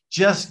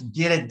 Just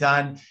get it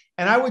done.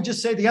 And I would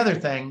just say the other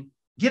thing,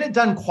 get it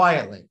done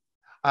quietly.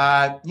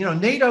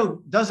 NATO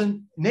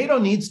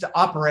needs to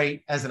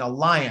operate as an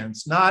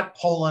alliance, not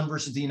Poland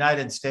versus the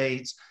United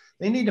States.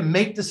 They need to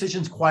make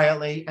decisions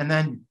quietly and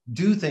then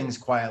do things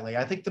quietly.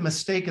 I think the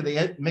mistake of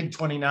the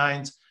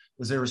MiG-29s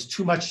was there was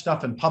too much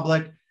stuff in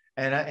public.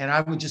 And I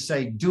would just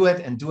say, do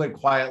it and do it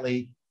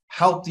quietly.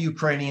 Help the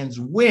Ukrainians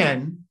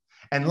win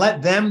and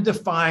let them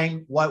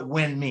define what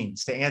win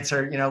means. To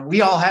answer, we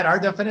all had our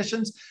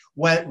definitions.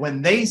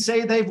 When they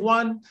say they've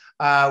won,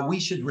 we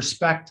should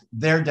respect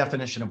their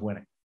definition of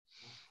winning.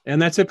 And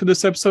that's it for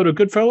this episode of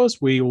GoodFellows.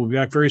 We will be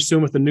back very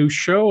soon with a new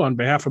show. On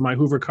behalf of my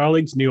Hoover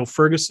colleagues, Niall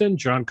Ferguson,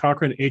 John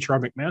Cochrane, HR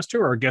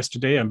McMaster, our guest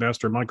today,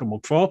 Ambassador Michael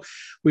McFaul.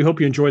 We hope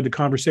you enjoyed the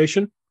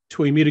conversation.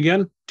 Till we meet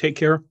again, take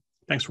care.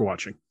 Thanks for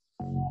watching.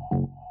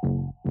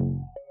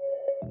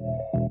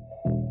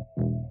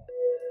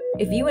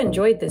 If you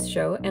enjoyed this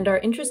show and are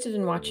interested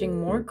in watching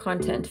more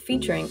content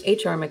featuring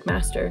HR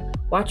McMaster,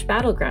 watch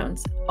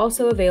Battlegrounds,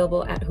 also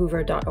available at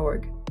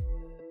hoover.org.